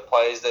to pick the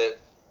players that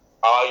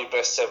are your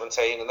best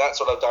 17, and that's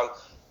what I've done.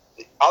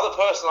 The other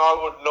person I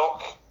would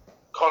knock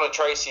Connor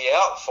Tracy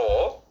out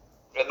for,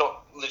 and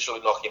not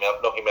literally knock him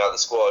out of the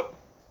squad,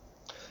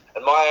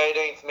 and my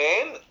 18th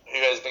man, who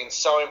has been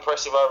so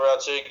impressive over our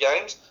 2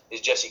 games, is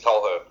Jesse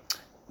Colehern.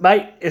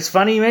 Mate, it's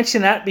funny you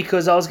mention that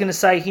because I was going to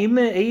say he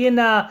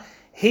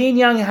and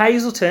young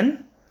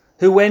Hazelton,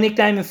 who we're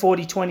nicknaming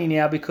 40-20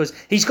 now because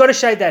he's got to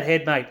shave that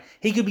head, mate.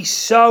 He could be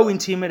so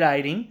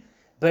intimidating,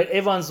 but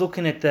everyone's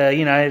looking at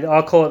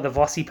I call it the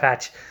Vossi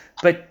patch.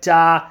 But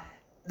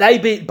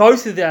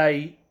both of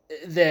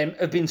them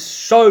have been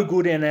so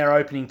good in their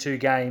opening 2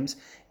 games.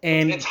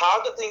 And it's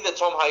hard to think that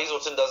Tom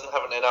Hazelton doesn't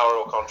have an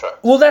NRL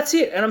contract. Well, that's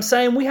it. And I'm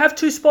saying we have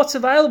 2 spots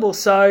available.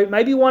 So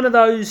maybe one of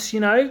those,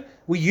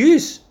 we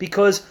use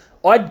because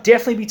I'd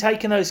definitely be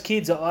taking those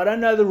kids. I don't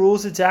know the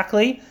rules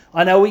exactly.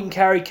 I know we can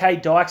carry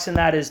Cade Dykes and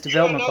that as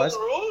development players. You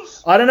don't know the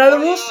rules? I don't know the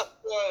rules.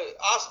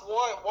 Ask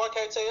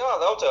YKTR.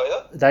 They'll tell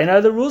you. They know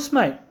the rules,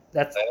 mate.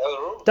 They know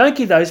the rules. Don't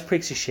give those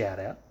pricks a shout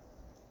out.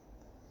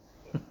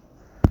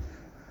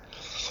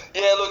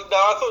 Yeah, look, no,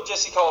 I thought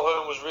Jesse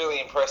Colehern was really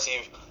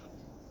impressive.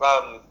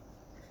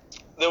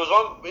 There was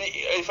one.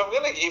 If I'm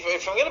gonna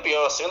be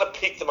honest, I'm gonna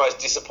pick the most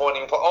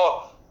disappointing.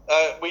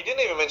 We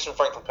didn't even mention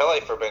Franklin Pele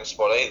for a bench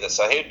spot either,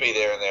 so he'd be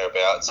there and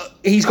thereabouts.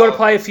 He's got to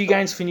play a few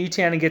games for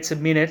Newtown and get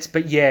some minutes,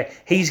 but yeah,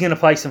 he's going to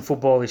play some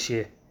football this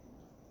year.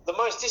 The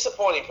most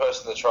disappointing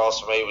person in the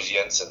trials for me was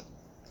Jensen.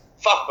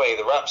 Fuck me,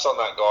 the raps on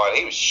that guy, and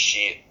he was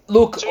shit.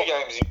 Look, 2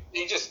 games,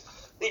 he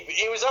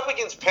was up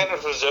against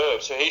Penrith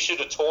Reserve, so he should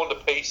have torn to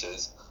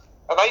pieces,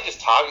 and they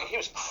just targeted. He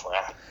was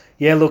crap.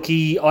 Yeah, look,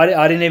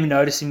 I didn't even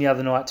notice him the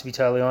other night, to be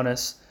totally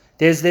honest.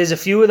 There's a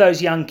few of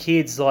those young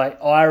kids like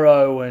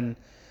Iro, and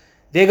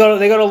they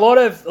got a lot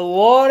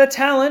of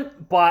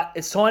talent, but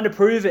it's time to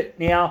prove it.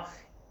 Now,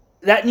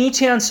 that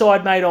Newtown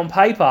side, made on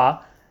paper,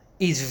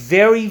 is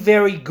very,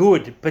 very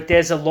good, but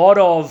there's a lot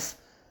of,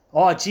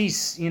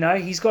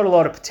 he's got a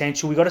lot of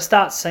potential. We've got to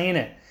start seeing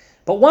it.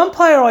 But one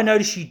player I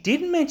noticed you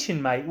didn't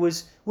mention, mate,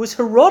 was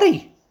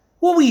Hiroti.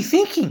 What were you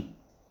thinking?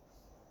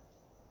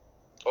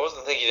 I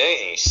wasn't thinking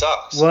anything. He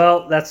sucks.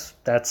 Well, that's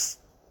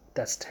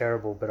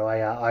terrible, but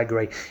I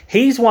agree.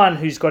 He's one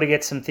who's got to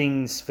get some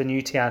things for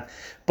Newtown.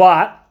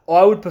 But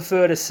I would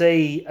prefer to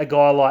see a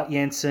guy like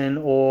Jensen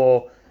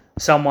or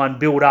someone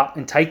build up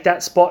and take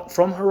that spot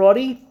from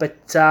Hiroti.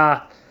 But,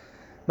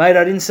 mate,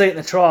 I didn't see it in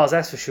the trials,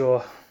 that's for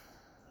sure.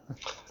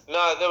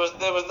 No,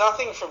 there was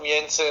nothing from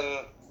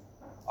Jensen.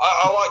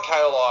 I like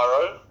Kale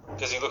Iro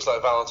because he looks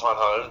like Valentine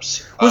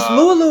Holmes. Was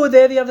Lua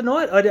there the other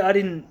night? I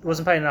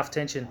wasn't paying enough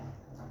attention.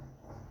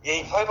 Yeah,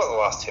 he played like the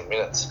last 10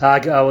 minutes.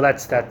 Well,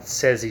 that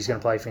says he's going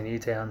to play for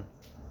Newtown.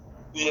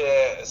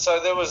 Yeah, so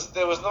there was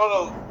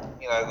not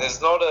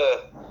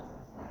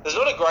there's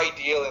not a great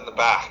deal in the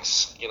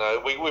backs.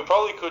 We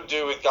probably could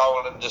do with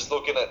going and just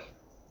looking at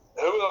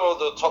who are all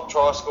the top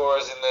try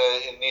scorers in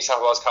New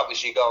South Wales Cup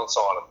this year. Go and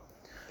sign them.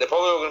 They're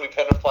probably all going to be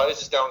Penrith players.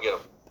 Just go and get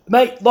them.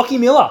 Mate, Lockie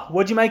Miller,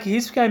 what'd you make of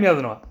his game the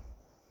other night?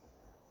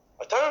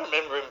 I don't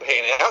remember him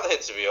being out there,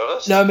 to be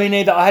honest. No, me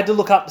neither. I had to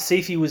look up to see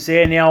if he was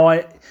there.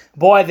 Now,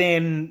 by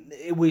then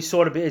it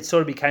sort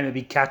of became a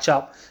big catch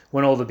up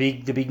when all the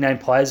big name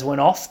players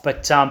went off.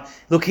 But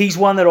look, he's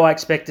one that I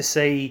expect to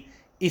see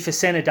if a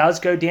centre does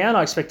go down.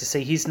 I expect to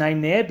see his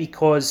name there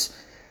because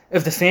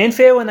of the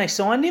fanfare when they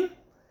signed him.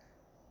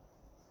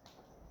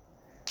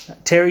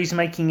 Terry's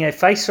making a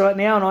face right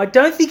now, and I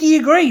don't think he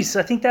agrees.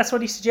 I think that's what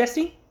he's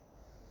suggesting.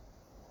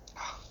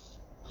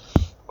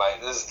 Mate,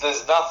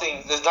 there's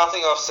nothing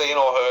I've seen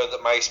or heard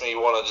that makes me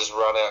want to just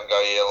run out and go,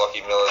 yeah,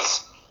 Lockie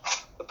Miller's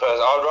the person.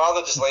 I'd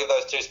rather just leave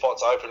those 2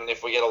 spots open, and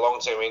if we get a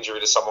long-term injury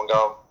to someone,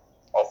 go and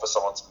offer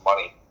someone some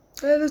money.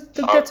 Yeah,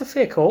 that's a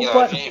fair call. You know,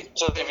 but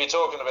if you're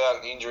talking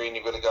about an injury and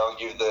you've got to go and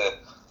give the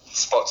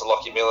spot to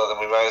Lockie Miller, then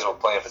we may as well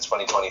plan for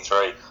 2023.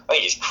 I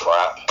think he's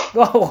crap.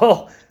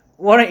 well,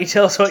 why don't you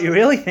tell us what you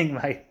really think,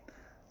 mate?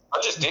 I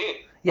just did.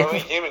 Yeah. I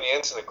mean, him and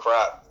Jensen are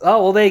crap.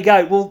 Oh, well, there you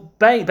go. Well,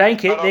 bank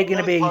it. And They're going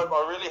to be...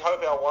 I really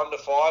hope our 1 to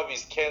 5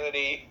 is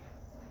Kennedy,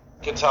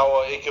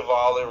 Katoa,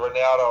 Ikevalu,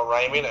 Ronaldo, and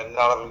Raymond, and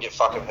none of them get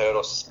fucking hurt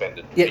or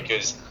suspended. Yeah.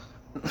 Because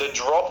the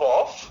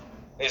drop-off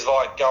is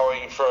like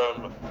going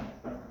from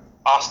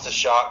us to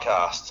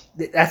Sharkcast.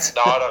 That's...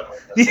 No, I don't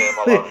mean that,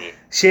 Sam. I love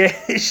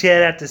you.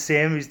 Shout out to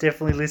Sam, who's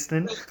definitely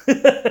listening.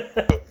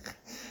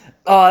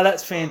 Oh,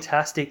 that's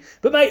fantastic.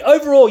 But, mate,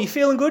 overall, you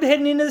feeling good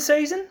heading into the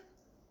season?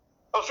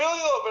 I'm feeling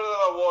a lot better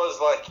than I was,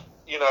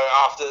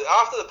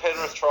 after the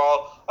Penrith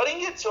trial. I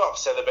didn't get too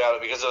upset about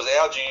it because it was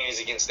our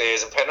juniors against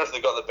theirs, and Penrith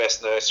have got the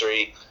best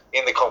nursery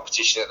in the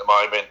competition at the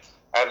moment.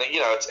 And,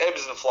 it's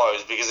ebbs and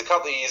flows because a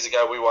couple of years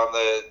ago we won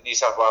the New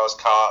South Wales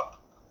Cup,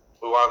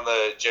 we won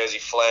the Jersey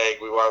Flag,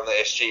 we won the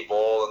SG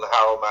Ball and the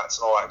Harold Mats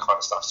and all that kind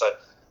of stuff. So it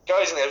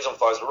goes in ebbs and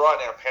flows, but right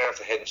now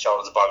Penrith are head and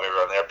shoulders above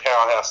everyone. They're a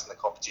powerhouse in the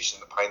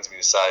competition. It pains me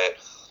to say it.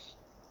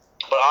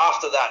 But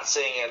after that,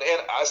 seeing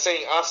us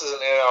as an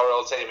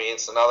NRL team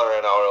against another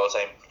NRL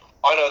team,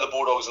 I know the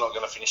Bulldogs are not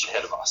going to finish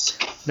ahead of us.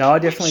 No, I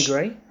definitely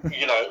agree.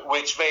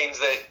 Which means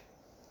that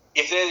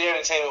if they're the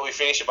only team that we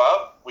finish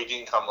above, we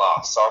didn't come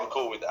last. So I'm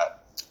cool with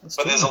that.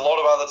 But there's a lot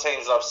of other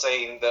teams that I've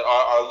seen that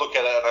I look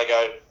at it and I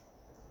go,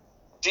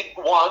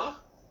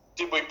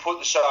 did we put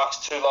the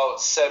Sharks too low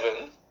at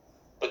 7?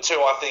 But 2,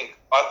 I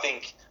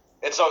think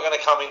it's not going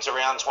to come into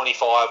round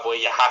 25 where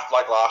you have,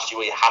 like last year,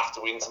 where you have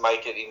to win to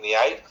make it in the 8.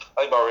 I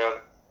think by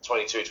round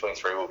 22,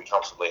 23, we'll be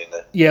comfortably in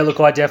there. Yeah, look,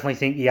 I definitely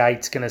think the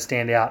 8's going to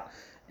stand out.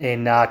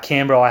 In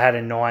Canberra, I had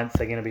in 9th.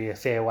 They're going to be a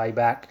fair way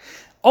back.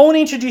 I want to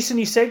introduce a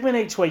new segment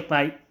each week,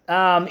 mate.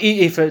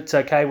 If it's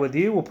okay with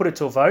you, we'll put it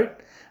to a vote.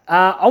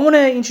 I want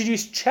to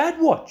introduce Chad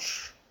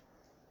Watch.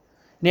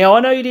 Now, I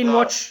know you didn't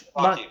watch...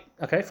 Fuck him.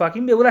 Okay, fuck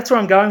him. Well, that's where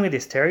I'm going with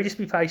this, Terry. Just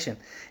be patient.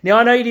 Now,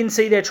 I know you didn't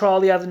see their trial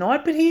the other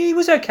night, but he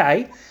was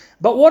okay.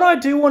 But what I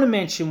do want to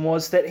mention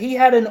was that he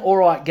had an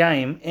alright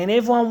game and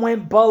everyone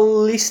went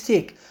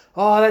ballistic.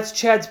 Oh, that's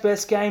Chad's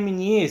best game in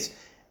years.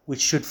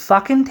 Which should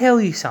fucking tell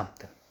you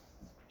something.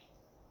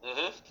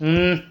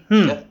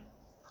 Yeah.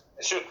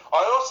 Sure.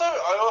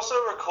 I also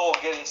recall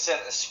getting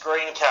sent a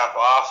screen cap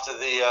after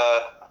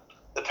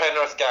the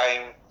Penrith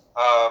game.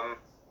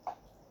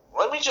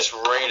 Let me just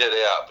read it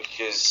out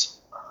because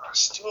I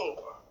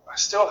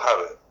still have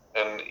it.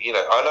 And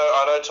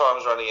I know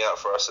time's running out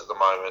for us at the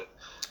moment.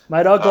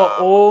 Mate, I got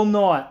all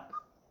night.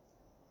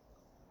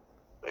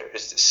 Where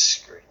is this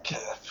screen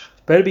cap?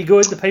 Better be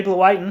good. The people are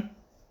waiting.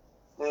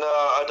 No,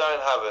 I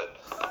don't have it.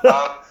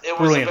 It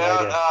was Brilliant about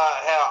idea.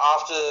 how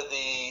after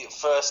the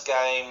first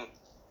game,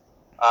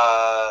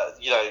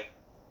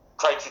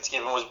 Craig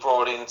Fitzgibbon was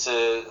brought in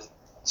to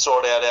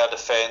sort out our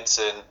defence,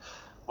 and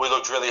we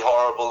looked really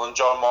horrible. And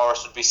John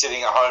Morris would be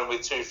sitting at home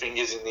with 2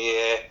 fingers in the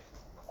air,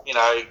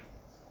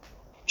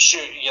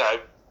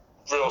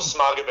 real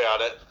smug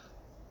about it.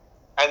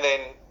 And then,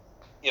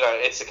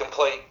 it's a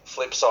complete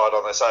flip side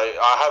on this. So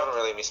I haven't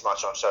really missed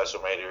much on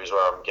social media is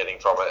where I'm getting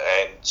from it.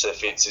 And Sir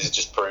Fitz is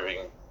just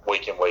proving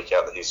week in, week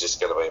out that he's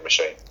just going to be a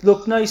machine.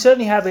 Look, no, you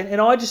certainly haven't.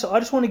 And I just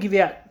want to give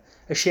out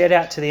a shout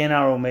out to the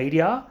NRL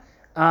media.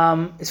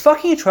 It's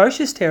fucking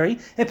atrocious, Terry.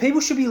 And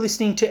people should be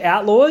listening to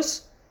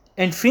Outlaws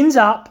and Fins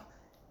Up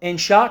and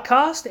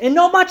Sharkcast and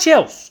not much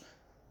else.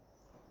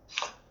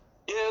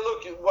 Yeah,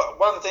 look,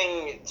 one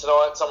thing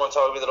tonight, someone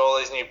told me that all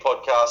these new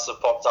podcasts have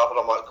popped up, and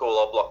I'm like, cool,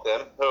 I'll block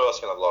them. Who else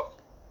can I block?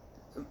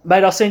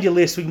 Mate, I'll send you a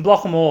list. We can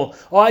block them all.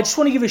 I just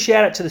want to give a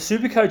shout out to the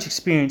Supercoach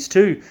experience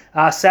too.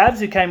 Savs,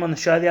 who came on the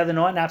show the other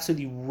night and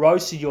absolutely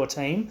roasted your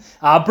team.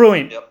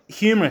 Brilliant. Yep.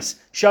 Humorous.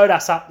 Showed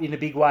us up in a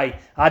big way.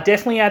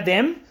 Definitely add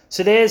them.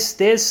 So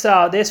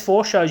there's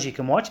 4 shows you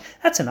can watch.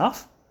 That's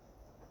enough.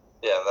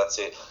 Yeah, that's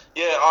it.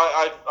 Yeah,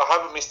 I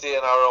haven't missed the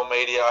NRL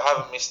media. I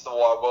haven't missed the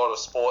Wide World of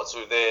Sports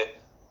with their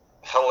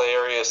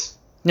hilarious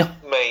meme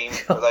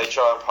that they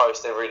try and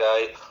post every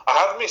day.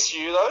 I have missed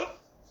you though.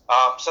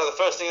 So the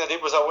first thing I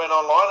did was I went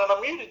online and I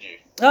muted you.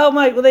 Oh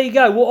mate, well there you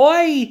go. Well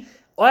I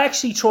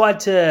actually tried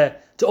to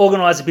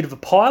organise a bit of a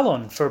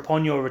pile-on for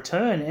upon your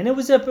return, and it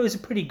was a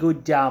pretty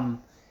good.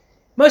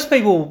 Most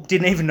people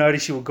didn't even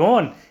notice you were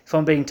gone, if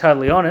I'm being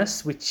totally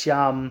honest. Which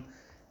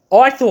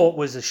I thought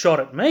was a shot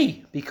at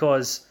me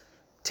because,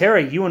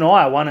 Terry, you and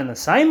I are one and the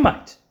same,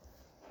 mate.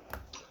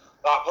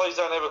 Please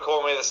don't ever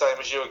call me the same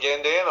as you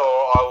again, Dan, or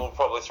I will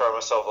probably throw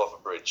myself off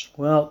a bridge.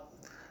 Well,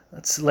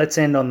 let's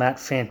end on that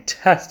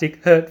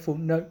fantastic, hurtful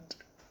note.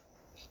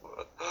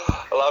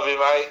 I love you,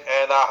 mate,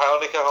 and hail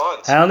Nico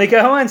Hines. Hail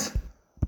Nico Hines.